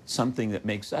 And something that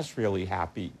makes us really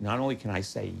happy, not only can I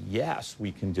say, yes,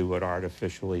 we can do it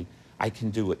artificially, I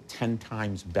can do it 10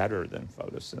 times better than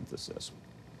photosynthesis.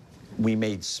 We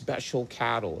made special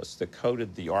catalysts that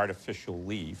coated the artificial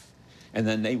leaf, and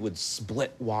then they would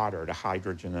split water to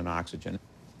hydrogen and oxygen.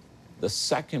 The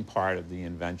second part of the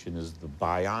invention is the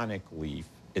bionic leaf.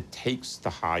 It takes the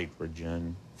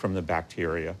hydrogen from the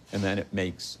bacteria, and then it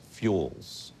makes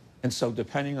fuels. And so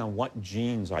depending on what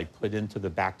genes I put into the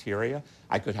bacteria,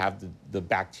 I could have the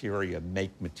bacteria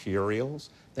make materials,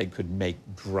 they could make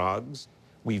drugs.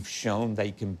 We've shown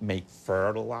they can make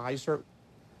fertilizer.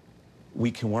 We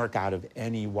can work out of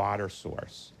any water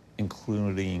source,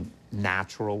 including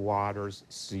natural waters,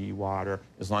 seawater.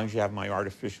 As long as you have my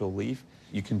artificial leaf,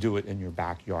 you can do it in your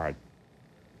backyard.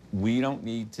 We don't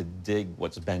need to dig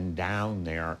what's been down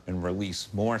there and release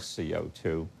more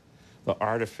CO2. The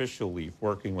artificial leaf,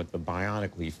 working with the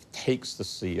bionic leaf, takes the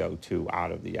CO2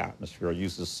 out of the atmosphere,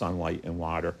 uses sunlight and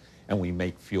water, and we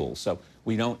make fuel. So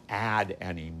we don't add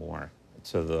any more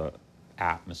to the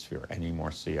atmosphere, any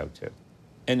more CO2.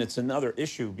 And it's another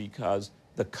issue because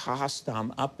the cost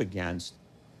I'm up against,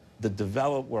 the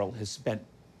developed world has spent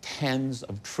tens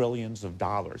of trillions of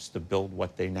dollars to build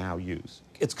what they now use.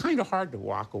 It's kind of hard to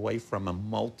walk away from a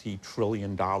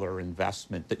multi-trillion-dollar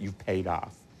investment that you've paid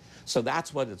off. So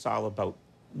that's what it's all about.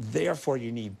 Therefore,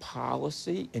 you need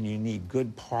policy and you need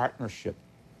good partnership.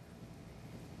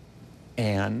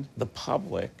 And the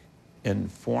public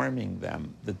informing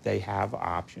them that they have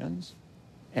options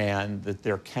and that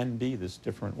there can be this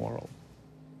different world.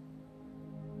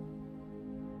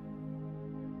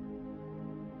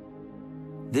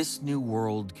 This new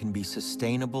world can be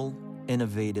sustainable,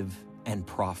 innovative, and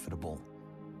profitable.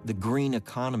 The green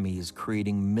economy is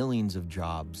creating millions of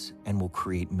jobs and will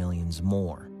create millions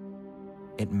more.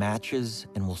 It matches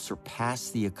and will surpass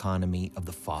the economy of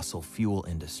the fossil fuel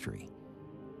industry.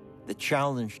 The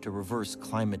challenge to reverse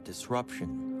climate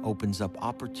disruption opens up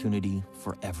opportunity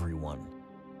for everyone.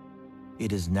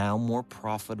 It is now more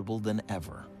profitable than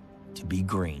ever to be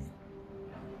green.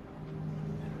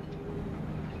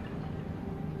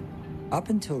 Up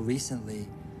until recently,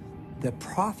 the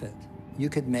profit you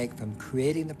could make from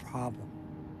creating the problem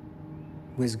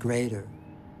was greater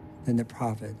than the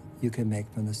profit you can make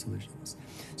from the solutions.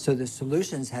 So the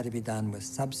solutions had to be done with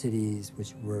subsidies,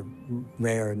 which were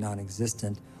rare,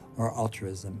 non-existent, or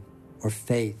altruism, or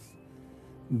faith.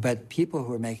 But people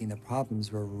who were making the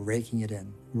problems were raking it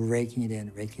in, raking it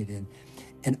in, raking it in.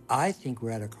 And I think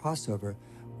we're at a crossover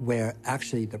where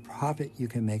actually the profit you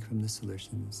can make from the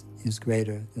solutions is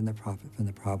greater than the profit from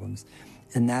the problems.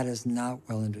 And that is not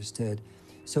well understood.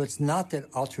 So it's not that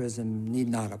altruism need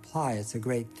not apply, it's a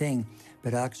great thing,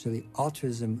 but actually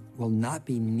altruism will not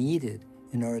be needed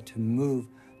in order to move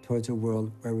towards a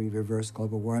world where we reverse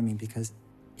global warming because,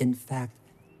 in fact,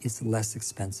 it's less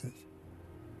expensive.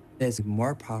 It's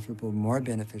more profitable, more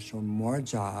beneficial, more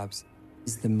jobs.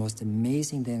 It's the most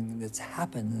amazing thing that's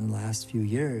happened in the last few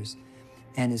years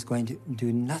and is going to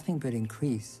do nothing but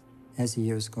increase as the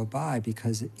years go by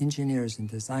because engineers and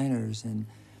designers and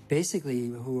basically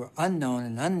who are unknown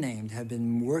and unnamed have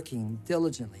been working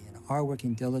diligently and are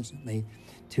working diligently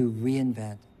to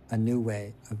reinvent a new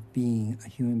way of being a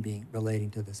human being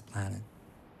relating to this planet.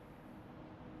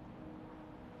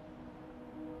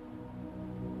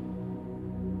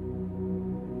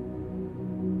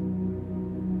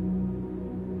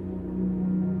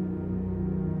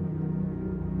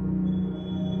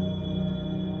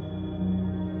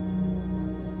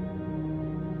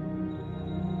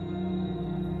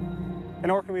 In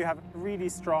Orkney, we have a really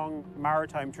strong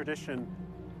maritime tradition,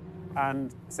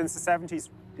 and since the 70s,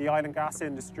 the oil and gas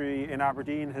industry in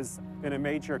Aberdeen has been a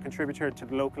major contributor to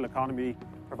the local economy,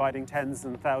 providing tens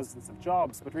and thousands of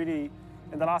jobs. But really,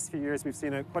 in the last few years, we've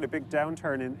seen quite a big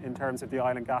downturn in terms of the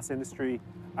oil and gas industry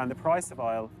and the price of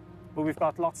oil. But we've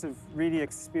got lots of really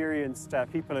experienced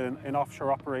people in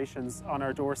offshore operations on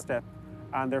our doorstep,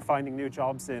 and they're finding new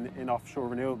jobs in offshore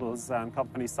renewables and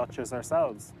companies such as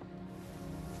ourselves.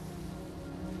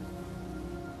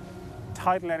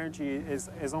 Tidal energy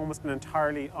is almost an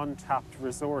entirely untapped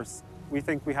resource. We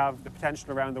think we have the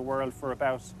potential around the world for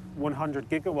about 100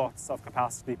 gigawatts of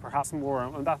capacity, perhaps more.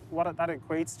 And what that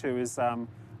equates to is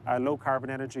low carbon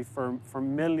energy for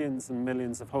millions and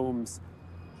millions of homes.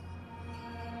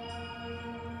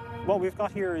 What we've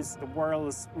got here is the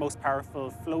world's most powerful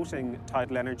floating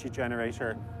tidal energy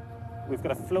generator. We've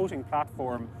got a floating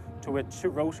platform to which two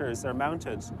rotors are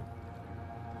mounted.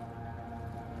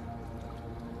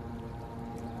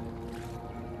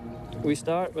 We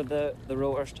start with the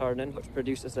rotors turning, which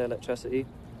produces the electricity,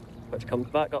 which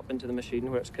comes back up into the machine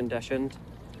where it's conditioned,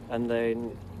 and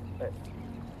then it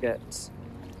gets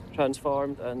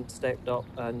transformed and stepped up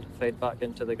and fed back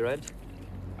into the grid.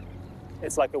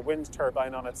 It's like a wind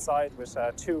turbine on its side with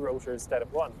two rotors instead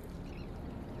of one.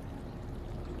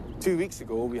 2 weeks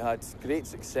ago, we had great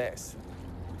success.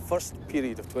 First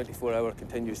period of 24-hour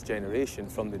continuous generation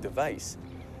from the device.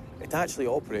 It actually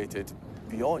operated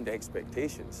beyond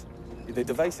expectations. The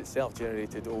device itself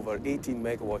generated over 18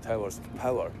 megawatt hours of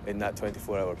power in that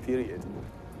 24-hour period.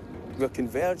 We're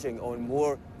converging on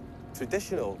more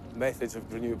traditional methods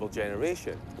of renewable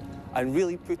generation and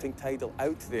really putting tidal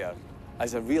out there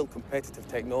as a real competitive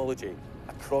technology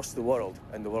across the world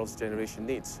and the world's generation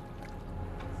needs.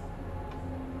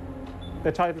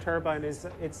 The tidal turbine it's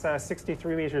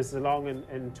 63 meters long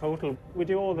in total. We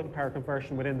do all the power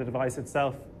conversion within the device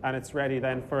itself, and it's ready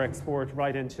then for export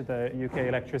right into the UK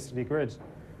electricity grid.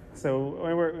 So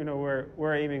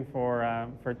we're aiming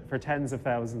for tens of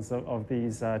thousands of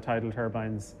these tidal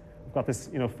turbines. We've got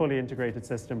this fully integrated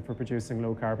system for producing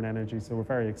low carbon energy, so we're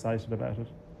very excited about it.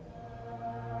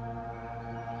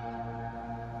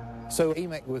 So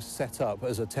EMEC was set up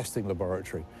as a testing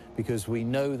laboratory because we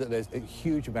know that there's a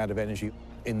huge amount of energy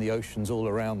in the oceans all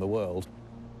around the world,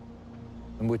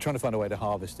 and we're trying to find a way to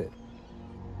harvest it.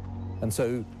 And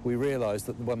so we realized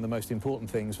that one of the most important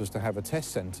things was to have a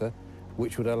test center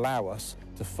which would allow us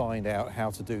to find out how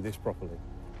to do this properly.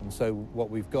 And so what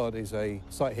we've got is a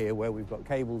site here where we've got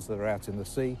cables that are out in the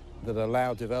sea that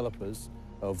allow developers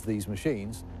of these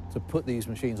machines to put these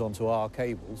machines onto our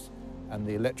cables, and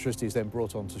the electricity is then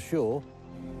brought onto shore,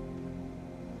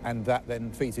 and that then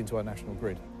feeds into our national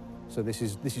grid. So this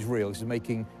is real. This is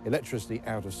making electricity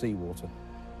out of seawater.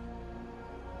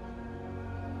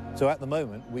 So at the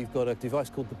moment, we've got a device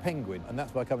called the Penguin, and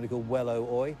that's by a company called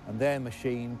Wello Oy, and their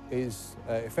machine is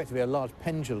effectively a large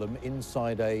pendulum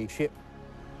inside a ship,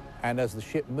 and as the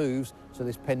ship moves, so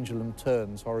this pendulum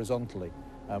turns horizontally,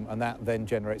 and that then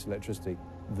generates electricity.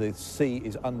 The sea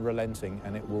is unrelenting,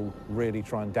 and it will really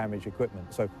try and damage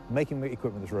equipment. So making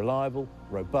equipment that's reliable,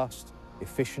 robust,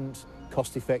 efficient,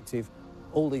 cost-effective,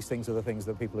 all these things are the things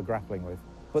that people are grappling with.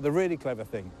 But the really clever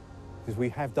thing, because we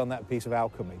have done that piece of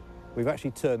alchemy, we've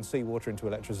actually turned seawater into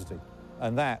electricity.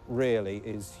 And that really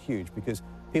is huge, because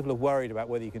People have worried about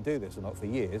whether you can do this or not for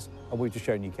years, and we've just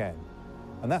shown you can.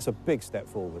 And that's a big step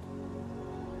forward.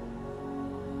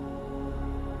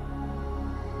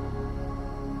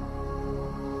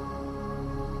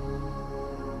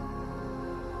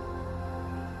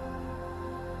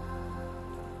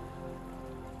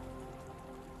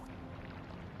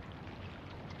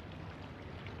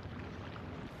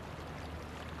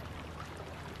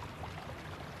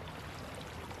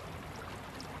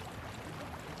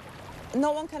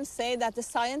 No one can say that the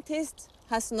scientist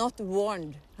has not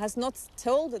warned, has not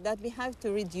told that we have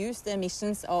to reduce the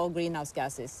emissions of greenhouse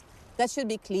gases. That should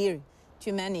be clear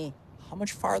to many. How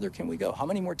much farther can we go? How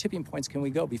many more tipping points can we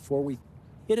go before we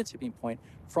hit a tipping point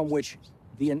from which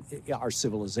our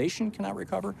civilization cannot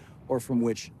recover, or from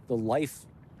which the life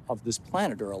of this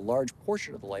planet, or a large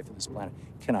portion of the life of this planet,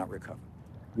 cannot recover?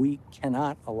 We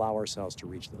cannot allow ourselves to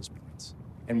reach those points,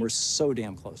 and we're so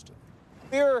damn close to it.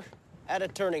 We're at a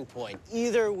turning point.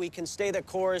 Either we can stay the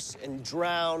course and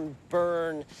drown,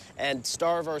 burn, and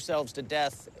starve ourselves to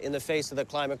death in the face of the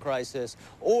climate crisis,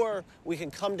 or we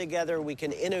can come together, we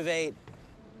can innovate.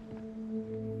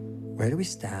 Where do we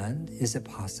stand? Is it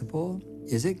possible?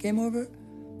 Is it game over?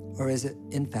 Or is it,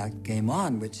 in fact, game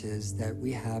on, which is that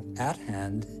we have at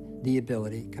hand the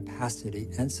ability, capacity,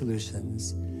 and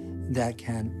solutions that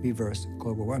can reverse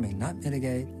global warming, not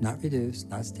mitigate, not reduce,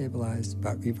 not stabilize,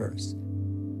 but reverse.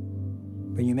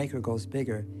 When you make your goals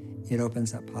bigger, it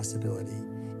opens up possibility.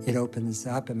 It opens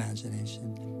up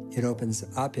imagination. It opens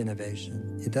up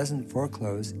innovation. It doesn't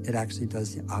foreclose, it actually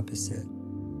does the opposite.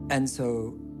 And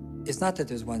so it's not that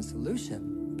there's one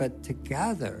solution, but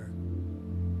together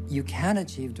you can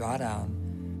achieve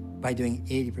drawdown by doing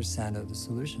 80% of the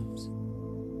solutions.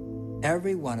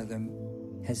 Every one of them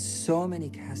has so many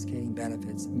cascading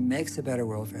benefits, makes a better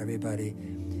world for everybody.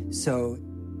 So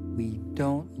we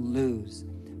don't lose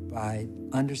by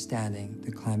understanding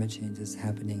the climate change is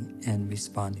happening and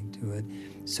responding to it.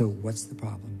 So what's the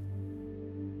problem?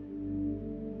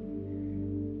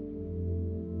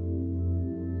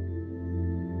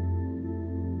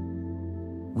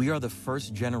 We are the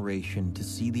first generation to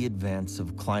see the advance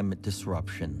of climate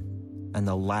disruption and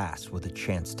the last with a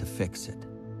chance to fix it.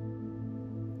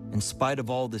 In spite of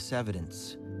all this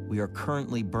evidence, we are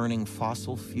currently burning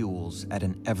fossil fuels at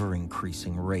an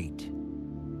ever-increasing rate.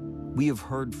 We have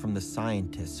heard from the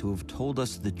scientists who have told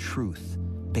us the truth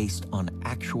based on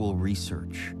actual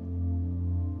research.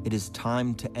 It is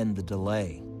time to end the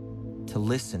delay, to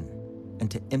listen,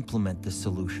 and to implement the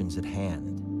solutions at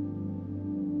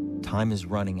hand. Time is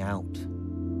running out.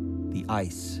 The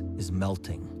ice is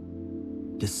melting.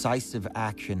 Decisive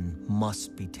action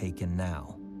must be taken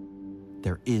now.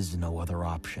 There is no other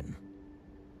option.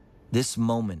 This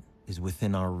moment is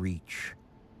within our reach.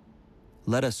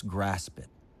 Let us grasp it.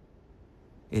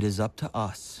 It is up to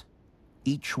us,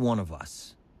 each one of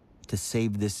us, to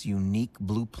save this unique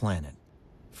blue planet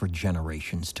for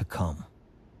generations to come.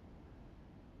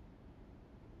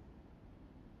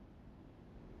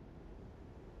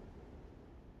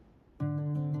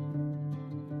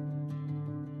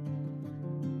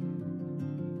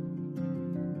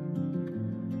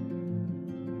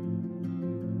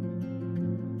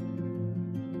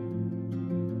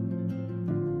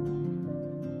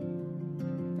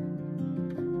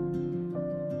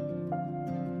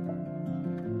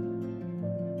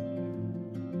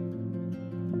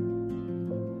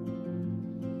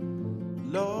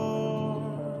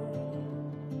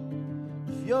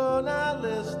 you're not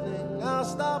listening, I'll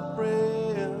stop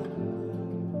praying.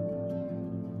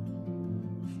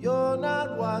 If you're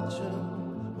not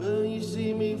watching, will you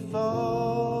see me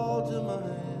fall to my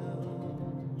hands?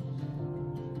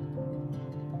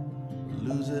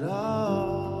 Lose it all.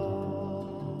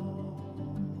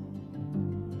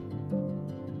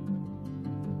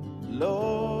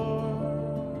 Lord,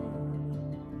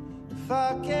 if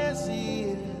I can't see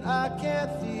it, I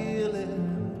can't feel it.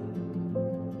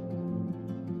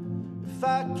 If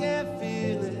I can't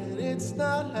feel it, it's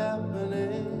not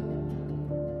happening.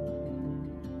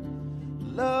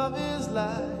 Love is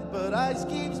light, but ice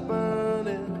keeps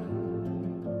burning.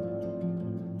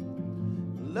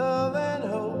 Love and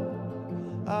hope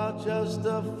are just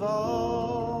a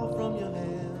fall from your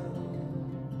hand.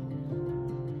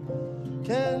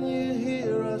 Can you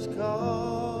hear us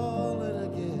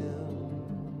calling again?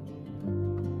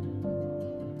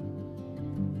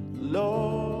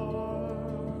 Lord,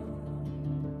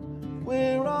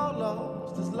 we're all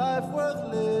lost. Is life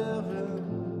worth living?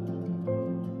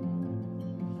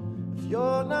 If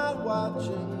you're not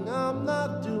watching, I'm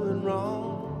not doing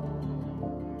wrong.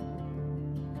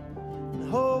 And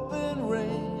hope and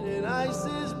rain and ice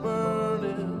is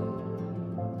burning.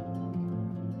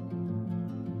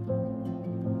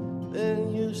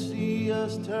 you see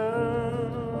us turn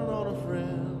on a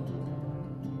friend?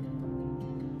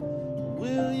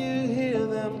 Will you hear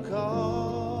them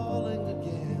calling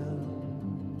again?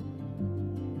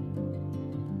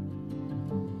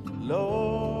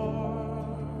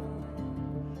 Lord,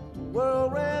 the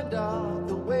world ran dark,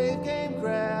 the wave came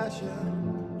crashing.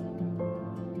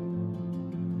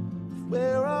 If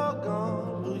we're all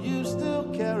gone, will you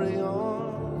still carry on?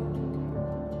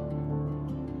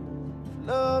 If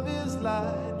love is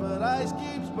light, but ice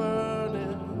keeps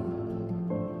burning,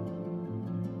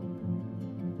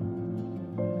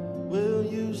 will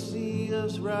you see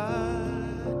us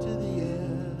ride to the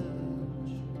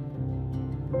edge?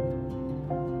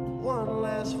 One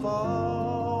last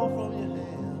fall from your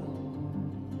hand,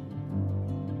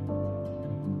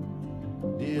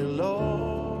 dear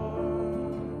Lord.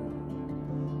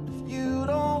 If you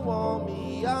don't want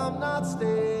me, I'm not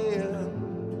staying.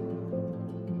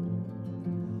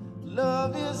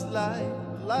 Love is light,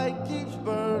 light keeps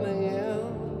burning.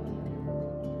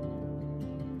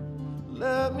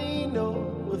 Let me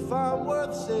know if I'm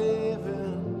worth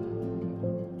saving.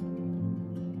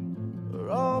 We're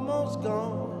almost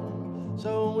gone,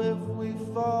 so if we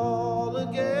fall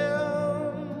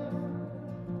again,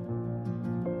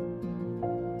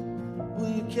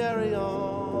 will you carry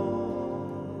on?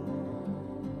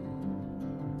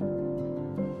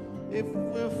 If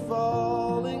we're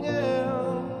falling in,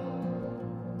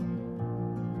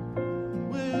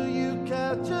 will you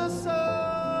catch us up?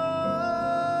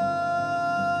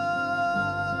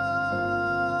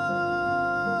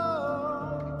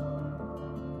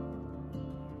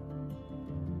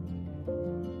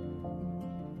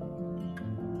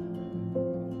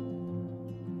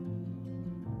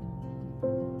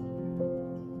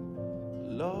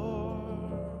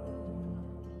 Lord,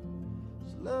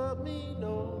 just let me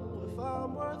know if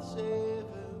I'm worth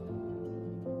saving.